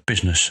his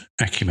business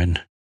acumen,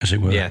 as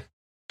it were. Yeah.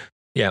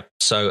 Yeah.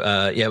 So,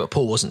 but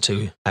Paul wasn't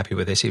too happy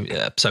with this.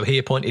 So he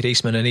appointed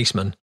Eastman and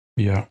Eastman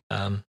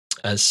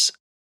as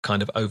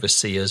kind of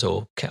overseers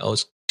or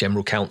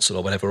general counsel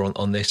or whatever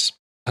on this.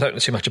 I don't know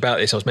too much about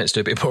this. I was meant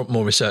to do a bit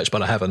more research,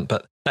 but I haven't.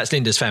 But that's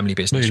Linda's family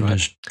business,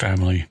 Linda's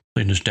family,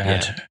 Linda's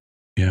dad.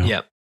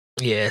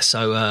 Yeah.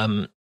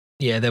 So,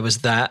 there was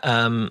that.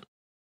 And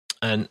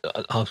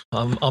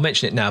I'll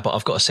mention it now, but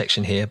I've got a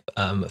section here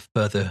of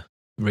further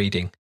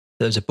reading.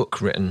 There's a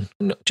book written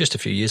just a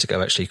few years ago,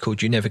 actually,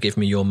 called "You Never Give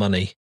Me Your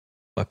Money"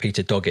 by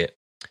Peter Doggett.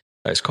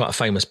 It's quite a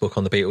famous book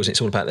on the Beatles.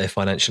 It's all about their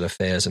financial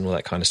affairs and all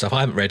that kind of stuff. I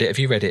haven't read it. Have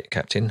you read it,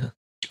 Captain?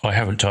 I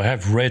haven't. I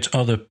have read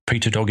other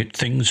Peter Doggett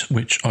things,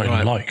 which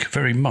I like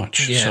very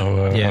much. Yeah,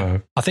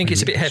 so, I think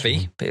it's a bit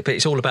heavy, but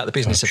it's all about the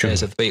business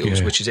affairs of the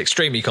Beatles, which is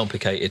extremely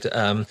complicated.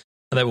 And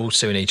they were all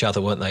suing each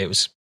other, weren't they?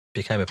 It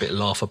became a bit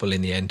laughable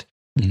in the end.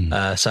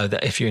 So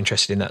that if you're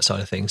interested in that side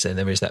of things, then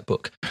there is that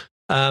book.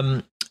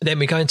 Then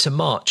we go into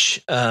March,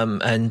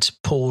 and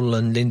Paul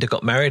and Linda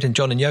got married, and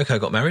John and Yoko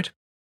got married.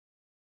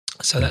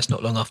 So that's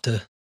not long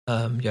after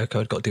Yoko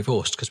had got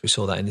divorced, because we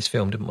saw that in this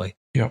film, didn't we?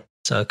 Yeah.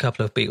 So a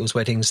couple of Beatles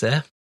weddings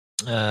there.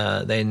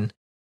 Then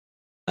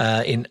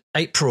in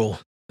April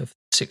of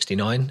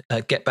 '69,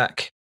 Get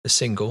Back, the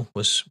single,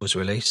 was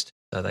released.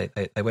 So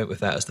they went with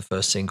that as the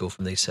first single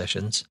from these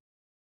sessions.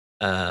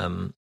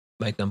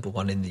 Made number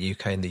one in the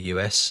UK and the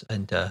US.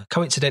 And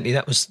coincidentally,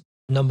 that was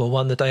number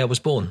one the day I was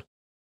born.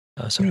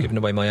 So I'm giving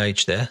away my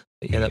age there.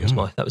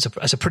 But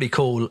that's a pretty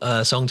cool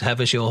song to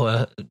have as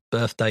your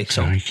birthday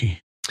song.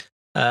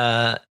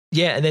 And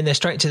then they're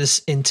straight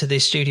into the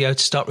studio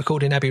to start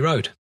recording Abbey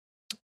Road,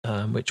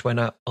 which went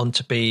on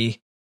to be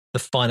the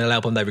final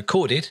album they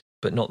recorded,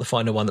 but not the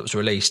final one that was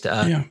released.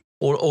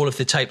 All of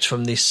the tapes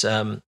from this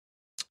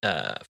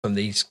from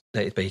these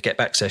Get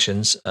Back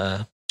sessions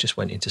just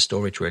went into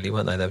storage, really,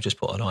 weren't they? They were just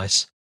put on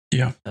ice.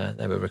 Yeah.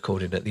 They were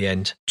recorded at the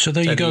end. So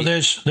there you go.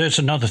 There's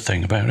another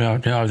thing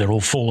about how they're all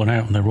falling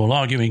out and they're all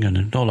arguing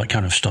and all that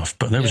kind of stuff.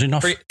 But there was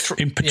enough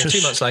impetus.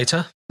 2 months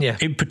later,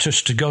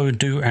 impetus to go and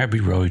do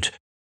Abbey Road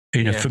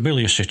in a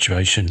familiar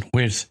situation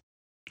with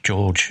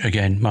George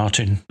again,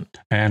 Martin,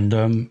 and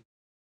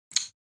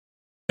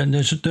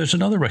there's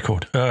another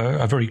record,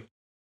 a very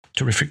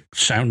terrific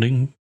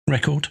sounding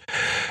record.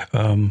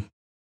 I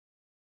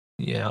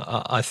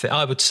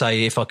would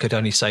say if I could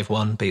only save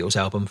one Beatles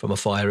album from a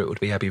fire, it would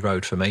be Abbey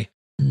Road for me.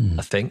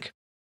 I think.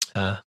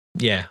 I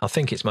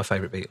think it's my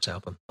favourite Beatles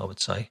album, I would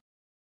say.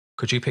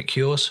 Could you pick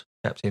yours,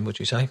 Captain, would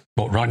you say?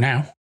 What, right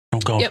now? Oh,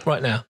 God. Yep,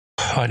 right now.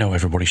 I know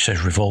everybody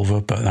says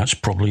Revolver, but that's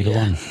probably the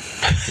one.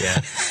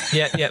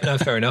 No,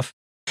 fair enough.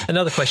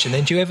 Another question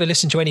then. Do you ever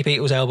listen to any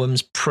Beatles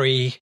albums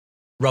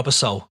pre-Rubber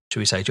Soul, should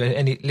we say? Do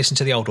you listen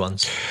to the old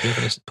ones? Do you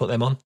ever put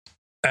them on?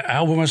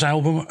 Album as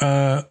album,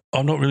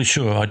 I'm not really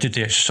sure. I did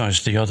the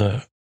exercise the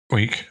other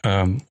week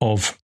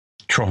of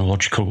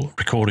chronological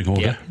recording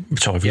order,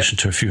 so I've listened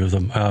to a few of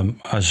them.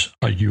 As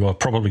you are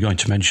probably going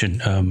to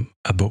mention,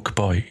 a book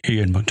by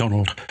Ian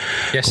MacDonald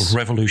called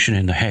Revolution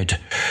in the Head,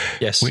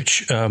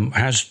 which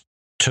has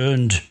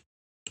turned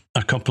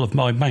a couple of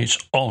my mates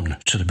on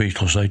to the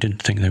Beatles. They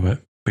didn't think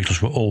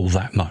Beatles were all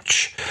that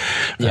much.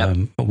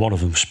 But one of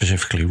them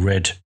specifically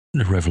read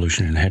the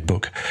Revolution in the Head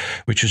book,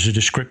 which is a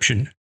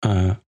description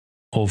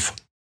of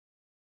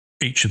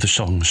each of the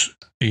songs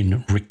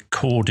in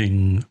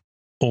recording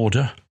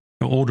order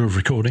of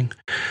recording,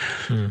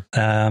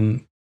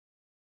 and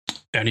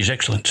is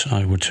excellent.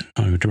 I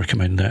would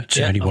recommend that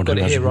to anyone who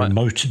has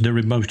the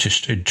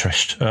remotest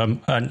interest.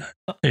 And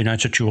in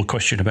answer to your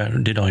question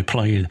about did I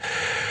play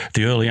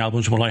the early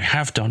albums, well, I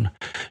have done.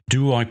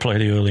 Do I play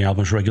the early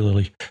albums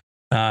regularly?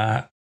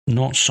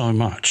 Not so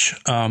much.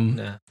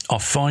 I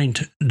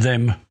find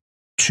them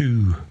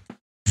too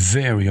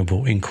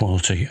variable in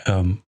quality.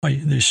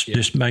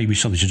 This may be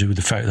something to do with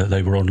the fact that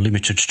they were on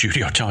limited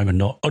studio time and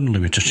not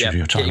unlimited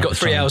studio time. You've got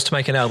 3 hours to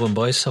make an album,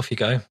 boys. Off you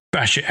go.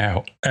 Bash it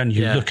out. And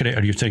you look at it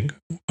and you think,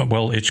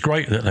 well, it's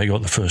great that they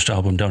got the first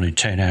album done in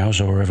 10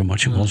 hours or however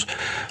much it was,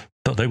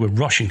 but they were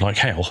rushing like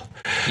hell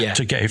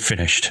to get it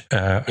finished.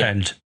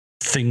 And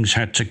things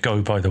had to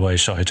go by the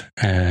wayside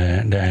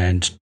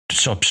and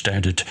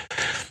substandard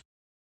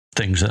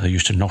things that they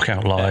used to knock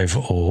out live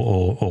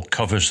or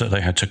covers that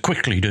they had to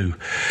quickly do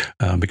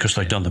because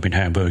they'd done them in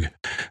Hamburg,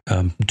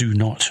 do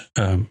not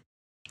an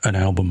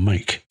album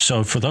make.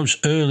 So for those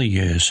early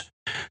years,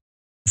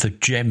 the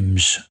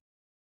gems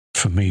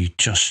for me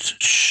just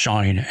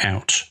shine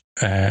out.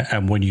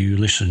 And when you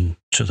listen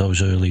to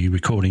those early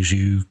recordings,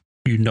 you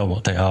know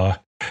what they are.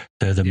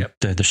 They're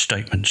the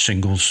statement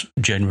singles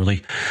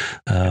generally.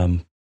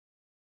 Help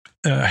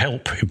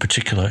in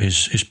particular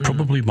is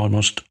probably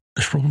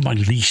it's probably my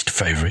least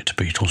favourite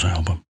Beatles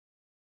album.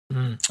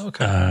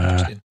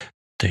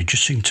 They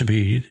just seem to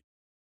be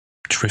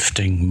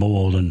drifting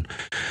more than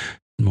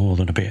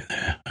a bit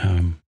there.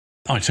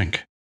 I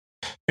think.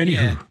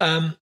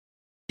 Anywho,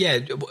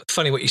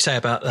 funny what you say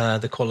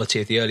about the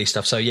quality of the early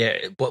stuff. So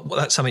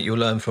that's something you'll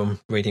learn from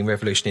reading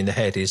Revolution in the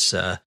Head is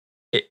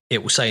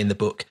it will say in the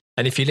book,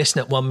 and if you listen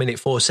at 1 minute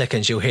 4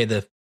 seconds, you'll hear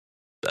the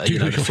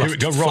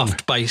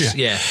fluffed bass,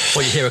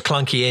 or you hear a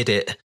clunky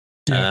edit.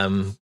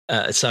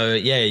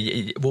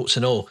 Warts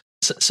and all.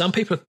 Some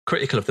people are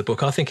critical of the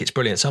book. I think it's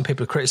brilliant. Some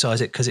people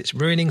criticise it because it's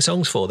ruining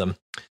songs for them.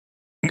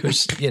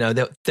 Because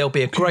there'll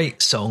be a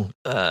great song.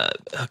 I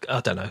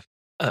don't know,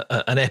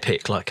 an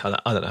epic like I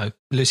don't know,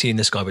 Lucy in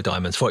the Sky with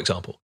Diamonds, for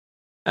example.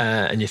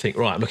 And you think,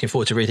 right, I'm looking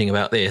forward to reading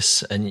about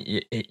this, and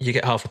you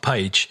get half a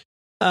page.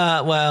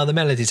 Well, the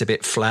melody's a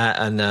bit flat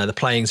and the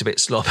playing's a bit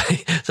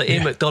sloppy. So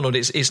Ian MacDonald,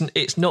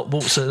 it's not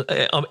warts,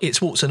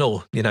 it's warts and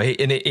all. And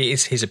it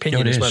is his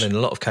opinion as well in a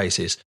lot of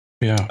cases.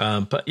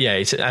 But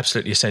it's an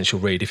absolutely essential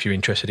read if you're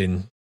interested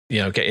in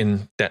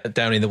getting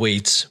down in the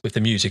weeds with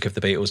the music of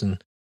the Beatles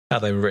and how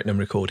they were written and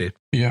recorded.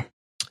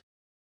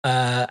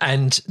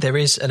 And there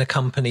is an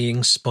accompanying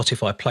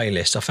Spotify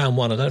playlist. I found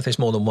one. I don't know if there's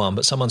more than one,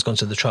 but someone's gone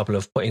to the trouble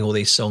of putting all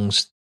these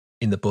songs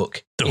in the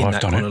book in that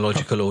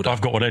chronological order.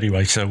 I've got one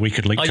anyway, so we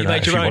could link to that. You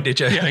made your own, did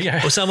you? Yeah.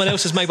 Well, someone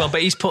else has made one,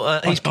 but there's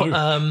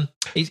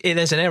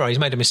an error. He's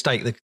made a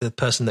mistake. The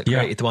person that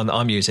created the one that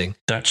I'm using.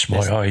 That's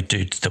why I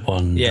did the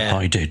one that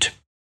I did.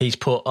 He's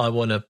put, I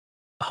want to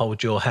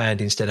hold your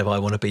hand instead of I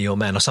want to be your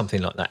man or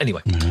something like that.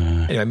 Anyway,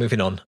 moving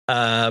on.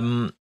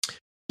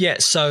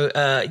 So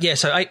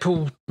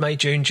April, May,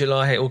 June,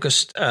 July,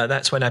 August,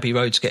 that's when Abbey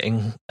Road's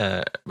getting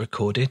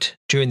recorded.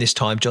 During this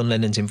time, John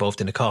Lennon's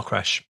involved in a car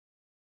crash.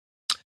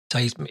 So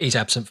he's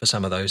absent for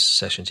some of those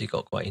sessions. He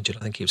got quite injured. I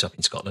think he was up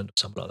in Scotland or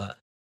something like that.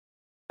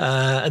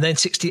 And then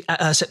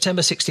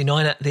September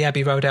 69, the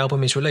Abbey Road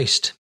album is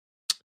released.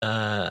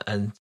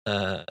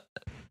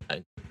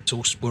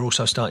 We're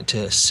also starting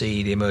to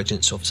see the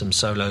emergence of some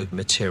solo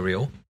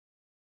material.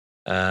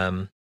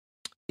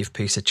 Give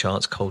Peace a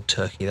Chance, Cold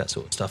Turkey, that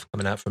sort of stuff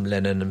coming out from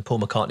Lennon, and Paul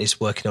McCartney's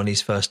working on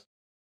his first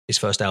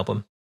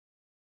album.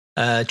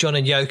 John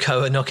and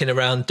Yoko are knocking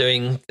around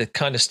doing the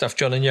kind of stuff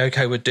John and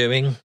Yoko were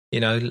doing,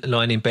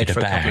 lying in bed for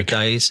a couple of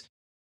days.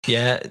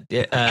 Yeah.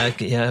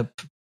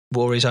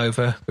 War is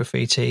over,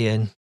 graffiti,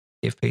 and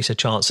give peace a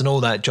chance, and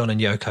all that John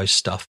and Yoko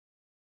stuff.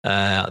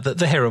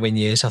 The heroin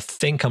years, I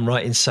think I'm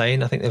right in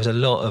saying, I think there was a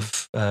lot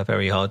of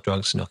very hard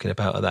drugs knocking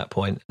about at that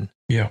point. And,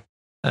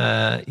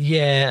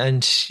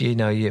 and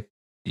you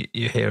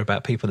hear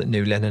about people that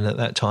knew Lennon at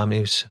that time.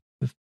 He was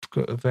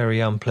a very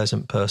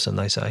unpleasant person,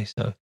 they say.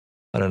 So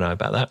I don't know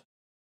about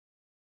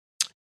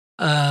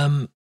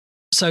that.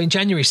 So in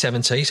January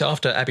 70, so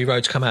after Abbey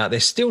Road's come out, they're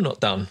still not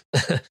done.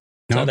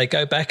 So they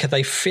go back and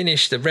they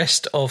finish the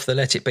rest of the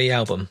Let It Be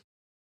album.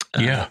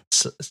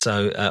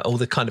 So all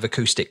the kind of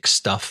acoustic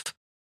stuff,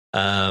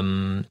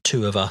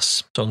 Two of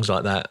Us, songs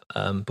like that,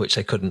 which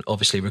they couldn't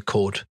obviously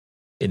record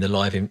in the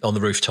live on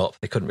the rooftop.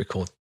 They couldn't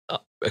record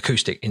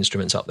acoustic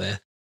instruments up there.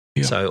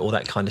 Yeah. So all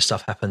that kind of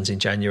stuff happens in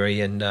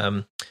January, and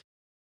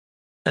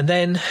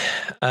then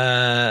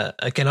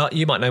again,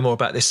 you might know more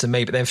about this than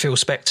me, but then Phil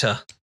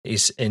Spector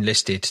is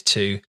enlisted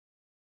to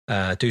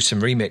do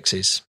some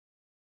remixes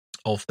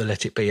of the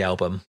Let It Be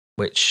album,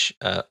 which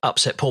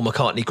upset Paul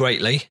McCartney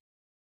greatly.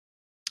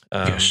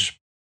 Yes.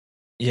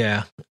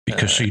 Yeah.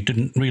 Because he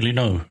didn't really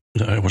know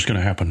that it was going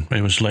to happen.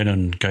 It was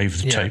Lennon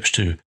gave the tapes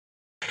to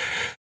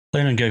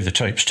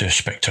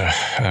Spector,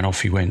 and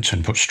off he went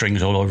and put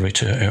strings all over it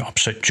to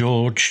upset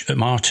George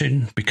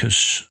Martin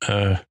because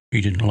he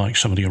didn't like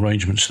some of the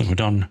arrangements that were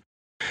done.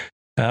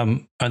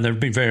 And there have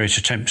been various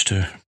attempts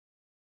to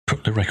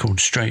put the record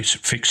straight,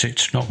 fix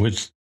it, not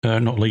least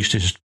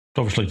is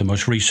obviously the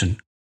most recent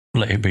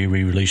Let It Be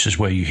re-releases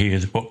where you hear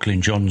what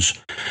Glyn Johns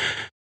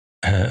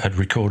had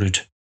recorded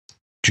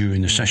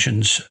during the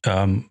sessions.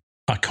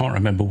 I can't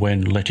remember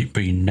when Let It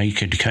Be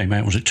Naked came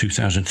out. Was it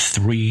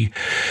 2003?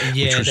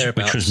 Yeah,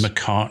 which was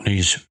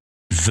McCartney's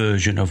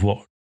version of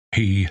what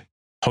he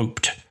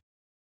hoped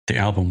the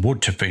album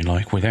would have been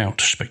like without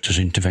Spector's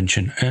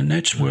intervention. And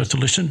it's worth a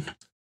listen.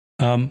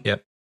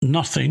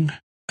 Nothing,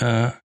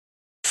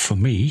 for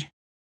me,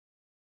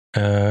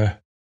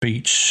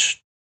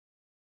 beats,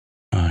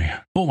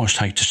 I almost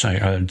hate to say,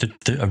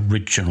 the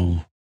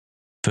original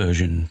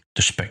version,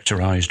 the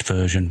Spectorized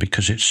version,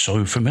 because it's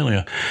so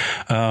familiar.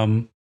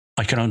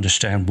 I can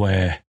understand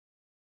where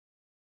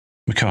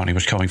McCartney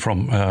was coming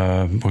from.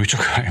 We were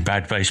talking about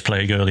bad bass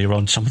playing earlier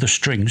on. Some of the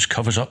strings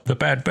covers up the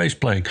bad bass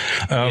playing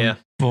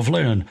of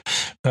Lennon.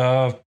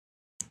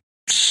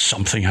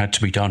 Something had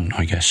to be done,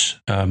 I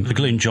guess. The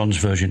Glyn Johns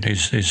version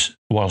is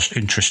whilst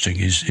interesting,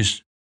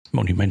 is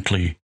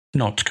monumentally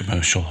not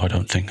commercial. I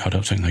don't think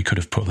they could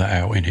have put that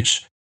out in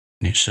its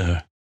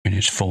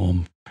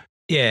form.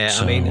 Yeah,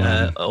 so, I mean,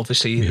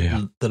 obviously,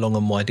 the Long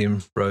and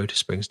Winding Road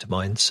springs to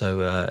mind.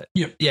 So,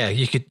 you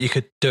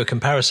could do a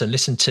comparison.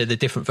 Listen to the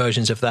different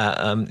versions of that.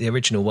 The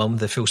original one,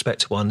 the Phil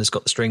Spector one, has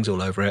got the strings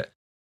all over it,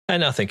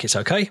 and I think it's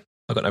okay.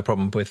 I've got no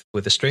problem with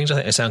the strings. I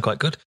think they sound quite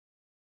good.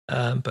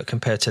 But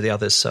compared to the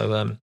others,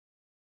 so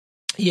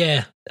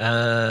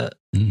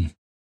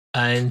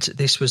and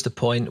this was the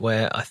point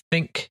where I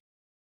think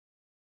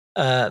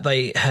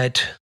they had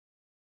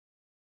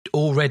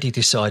already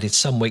decided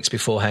some weeks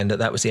beforehand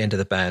that was the end of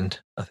the band.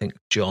 I think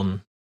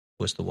John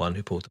was the one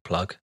who pulled the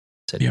plug,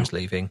 said he was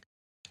leaving,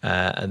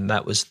 and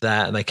that was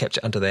that. And they kept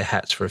it under their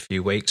hats for a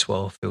few weeks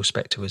while Phil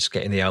Spector was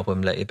getting the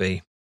album Let It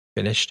Be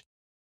finished.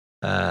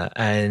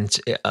 And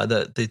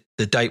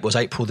the date was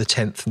April the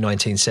 10th,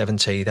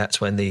 1970. That's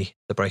when the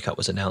breakup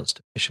was announced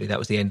officially. That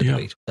was the end of the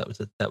Beatles.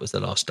 That was the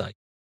last day.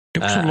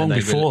 It wasn't long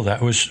before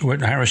that was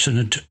when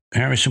Harrison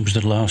was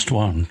the last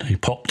one. He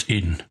popped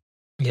in.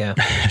 Yeah,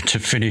 to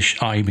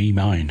finish "I Me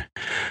Mine,"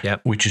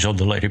 which is on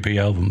the Let It Be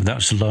album.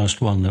 That's the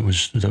last one that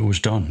was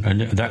done,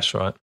 and that's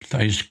right.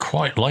 That is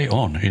quite late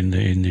on in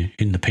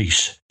the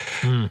piece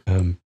for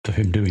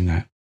him doing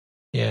that.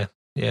 Yeah.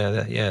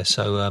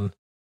 So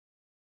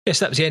yes,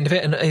 that was the end of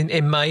it. And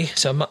in May,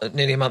 so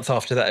nearly a month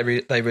after that,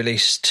 they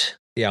released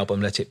the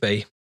album Let It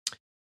Be.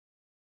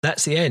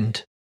 That's the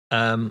end.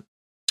 A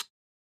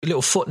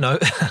little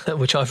footnote,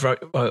 which I've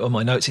wrote on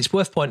my notes. It's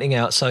worth pointing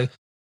out. So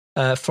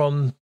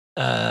from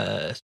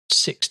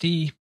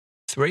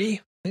 63,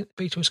 I think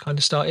the Beatles kind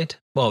of started.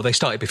 Well, they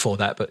started before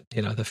that, but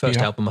the first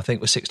album I think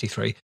was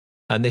 63,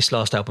 and this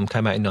last album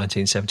came out in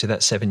 1970.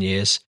 That's 7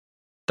 years.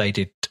 They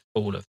did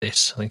all of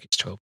this. I think it's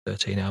 12,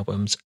 13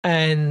 albums,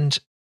 and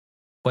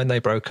when they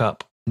broke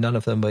up, none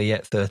of them were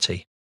yet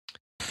 30.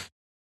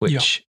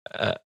 Which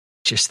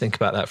just think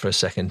about that for a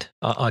second.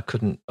 I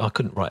couldn't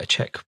write a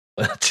check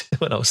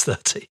when I was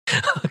 30.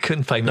 I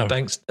couldn't pay my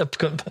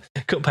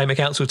couldn't pay my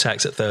council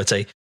tax at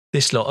 30.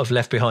 This lot have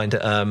left behind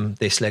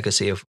this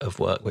legacy of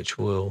work, which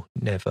will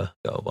never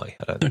go away.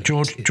 I don't think.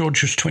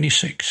 George was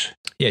 26.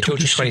 Yeah,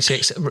 George was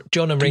 26.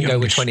 John and Ringo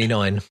were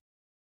 29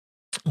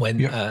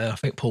 when I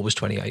think Paul was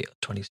 28 or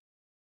 20.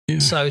 Yeah.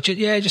 So,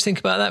 just think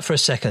about that for a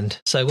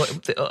second. So,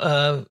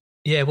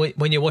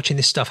 when you're watching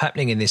this stuff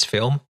happening in this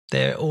film,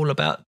 they're all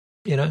about,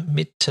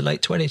 mid to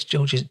late 20s.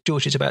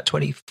 George is about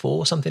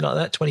 24, something like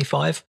that,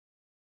 25.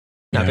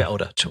 No, a bit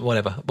older,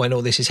 whatever. When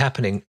all this is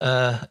happening,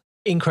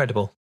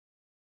 incredible.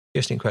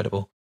 Just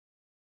incredible.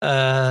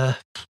 So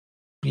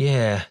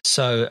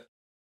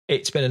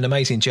it's been an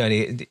amazing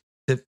journey.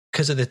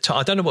 because of the time.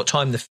 I don't know what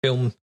time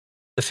the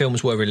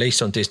films were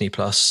released on Disney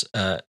Plus,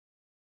 but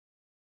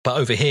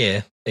over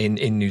here in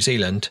New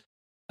Zealand,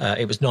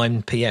 it was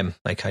 9 p.m.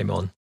 they came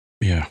on.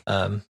 Yeah.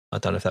 I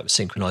don't know if that was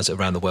synchronized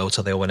around the world,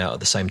 so they all went out at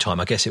the same time.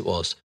 I guess it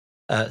was.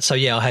 So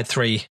yeah, I had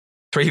three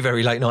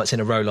very late nights in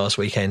a row last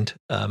weekend,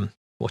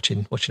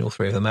 watching all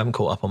three of them. I haven't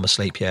caught up on my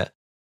sleep yet,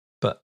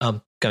 but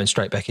I'm going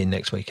straight back in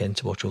next weekend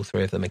to watch all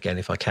three of them again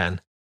if I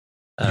can.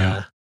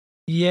 I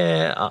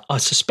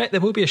suspect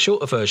there will be a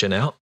shorter version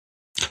out.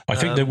 I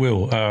think there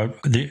will.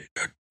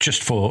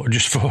 Just for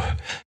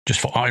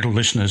idle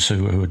listeners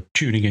who are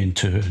tuning in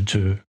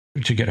to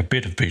get a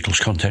bit of Beatles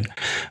content.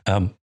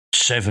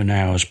 7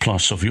 hours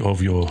plus of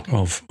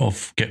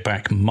Get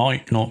Back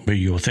might not be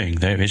your thing.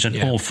 There is an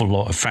awful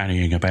lot of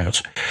fannying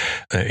about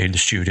in the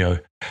studio.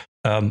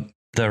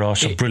 There are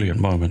some brilliant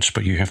moments,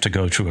 but you have to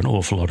go through an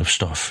awful lot of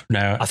stuff.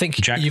 Now, I think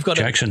Peter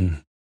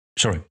Jackson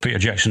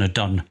had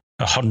done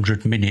a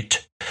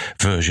 100-minute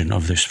version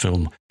of this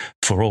film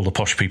for all the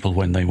posh people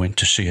when they went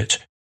to see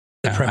it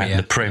at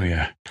the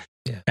premiere.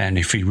 Yeah. And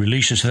if he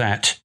releases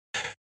that,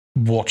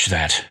 watch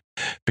that,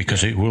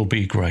 because it will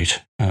be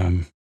great.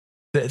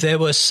 There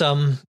were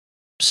some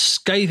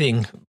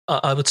scathing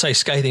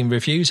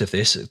reviews of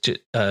this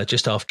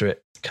just after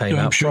it came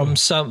out from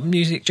some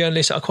music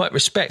journalists that I quite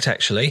respect,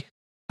 actually.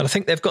 And I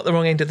think they've got the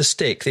wrong end of the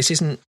stick. This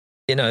isn't,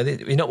 you're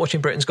not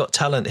watching Britain's Got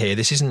Talent here.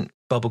 This isn't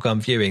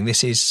bubblegum viewing.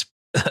 This is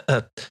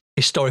a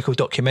historical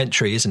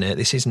documentary, isn't it?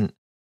 This isn't.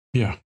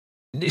 Yeah.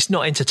 It's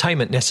not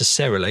entertainment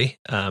necessarily.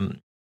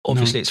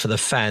 Obviously, it's for the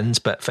fans,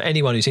 but for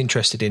anyone who's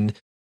interested in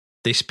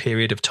this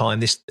period of time,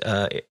 this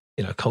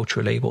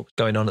culturally, what was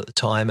going on at the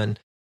time, and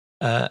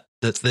the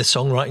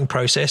songwriting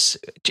process.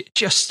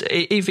 Just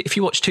if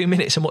you watch 2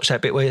 minutes and watch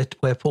that bit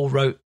where Paul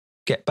wrote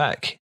 "Get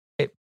Back,"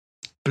 it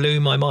blew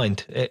my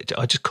mind.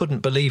 I just couldn't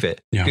believe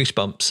it. Yeah.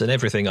 Goosebumps and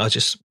everything.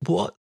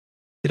 What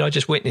did I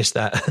just witness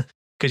that?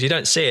 Because you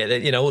don't see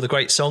it. All the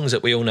great songs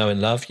that we all know and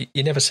love,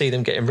 you never see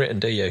them getting written,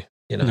 do you?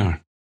 No.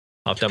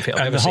 I don't think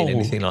I've ever seen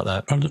anything like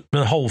that.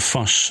 The whole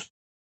fuss,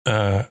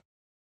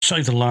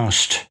 say the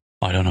last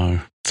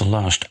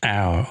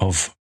hour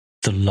of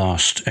the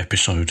last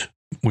episode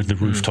with the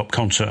rooftop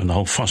concert and the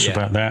whole fuss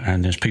about that,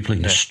 and there's people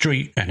in the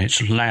street and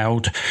it's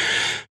loud,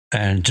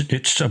 and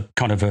it's a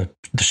kind of the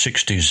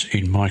 60s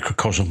in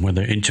microcosm where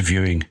they're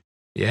interviewing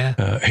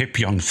hip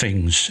young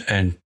things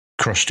and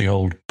crusty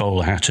old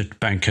bowler-hatted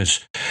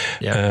bankers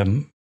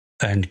and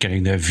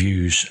getting their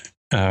views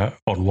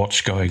on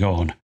what's going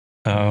on.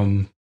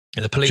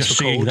 The police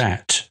were called.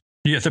 That.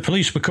 Yeah, the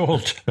police were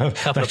called.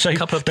 Couple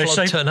of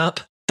plods turn up.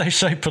 They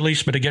say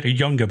policemen are getting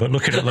younger, but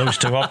looking at those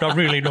two, I'm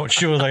really not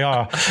sure they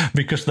are,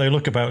 because they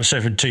look about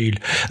 17.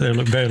 They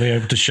look barely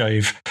able to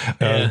shave.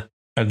 And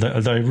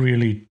they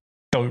really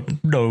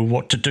don't know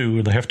what to do,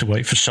 and they have to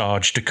wait for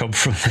Sarge to come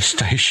from the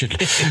station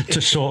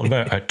to sort them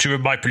out. 2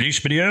 of my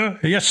policemen here?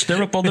 Yes,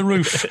 they're up on the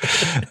roof.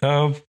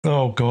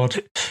 Oh,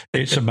 God.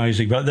 It's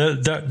amazing. But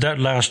that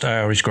last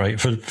hour is great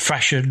for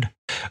fashion,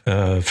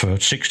 for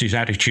 60s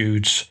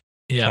attitudes.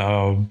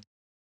 Yeah.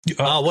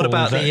 What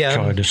about that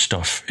kind of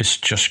stuff? It's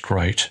just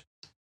great.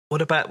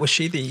 What about, was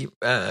she the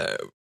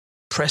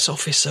press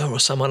officer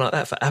or someone like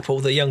that for Apple?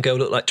 The young girl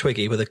looked like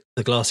Twiggy with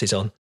the glasses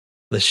on,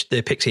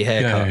 the pixie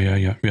haircut.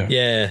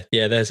 Yeah.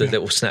 There's a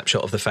little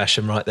snapshot of the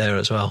fashion right there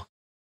as well.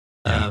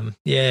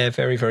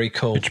 Very, very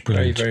cool. It's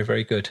brilliant. Very, very,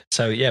 very good.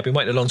 So I've been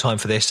waiting a long time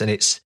for this, and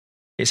it's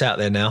out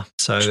there now.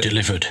 So it's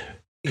delivered.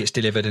 It's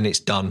delivered and it's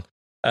done.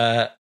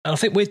 And I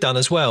think we're done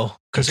as well.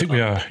 I think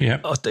we are. Yeah.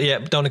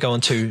 Don't want to go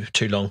on too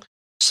long.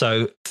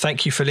 So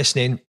thank you for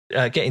listening.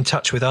 Get in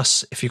touch with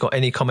us if you've got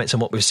any comments on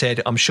what we've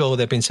said. I'm sure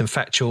there have been some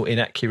factual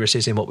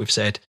inaccuracies in what we've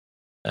said.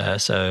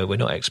 So we're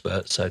not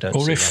experts, so don't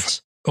sue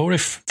us. Or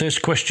if there's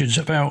questions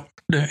about,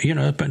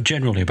 but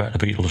generally about the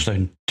Beatles,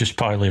 then just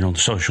pile in on the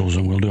socials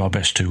and we'll do our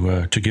best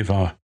to give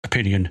our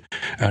opinion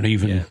and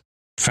even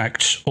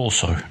facts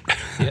also.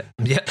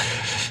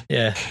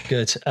 Yeah,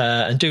 good.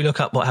 And do look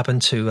up what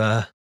happened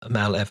to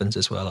Mal Evans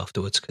as well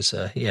afterwards, because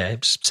it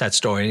was a sad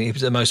story. He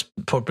was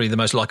probably the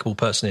most likable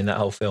person in that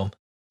whole film.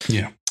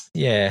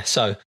 Yeah.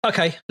 So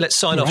okay, let's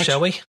sign off,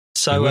 shall we?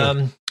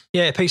 So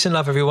peace and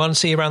love, everyone.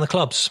 See you around the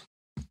clubs.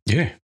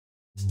 Yeah.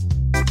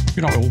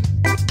 Good night, all.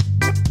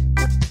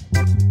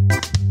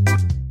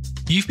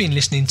 You've been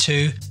listening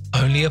to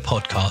Only a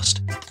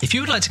Podcast. If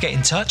you would like to get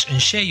in touch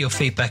and share your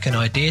feedback and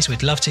ideas,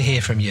 we'd love to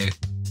hear from you.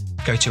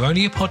 Go to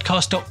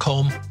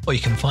onlyapodcast.com, or you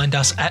can find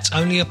us at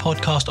Only a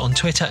Podcast on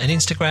Twitter and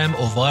Instagram,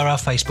 or via our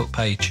Facebook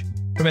page.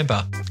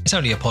 Remember, it's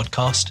only a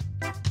podcast.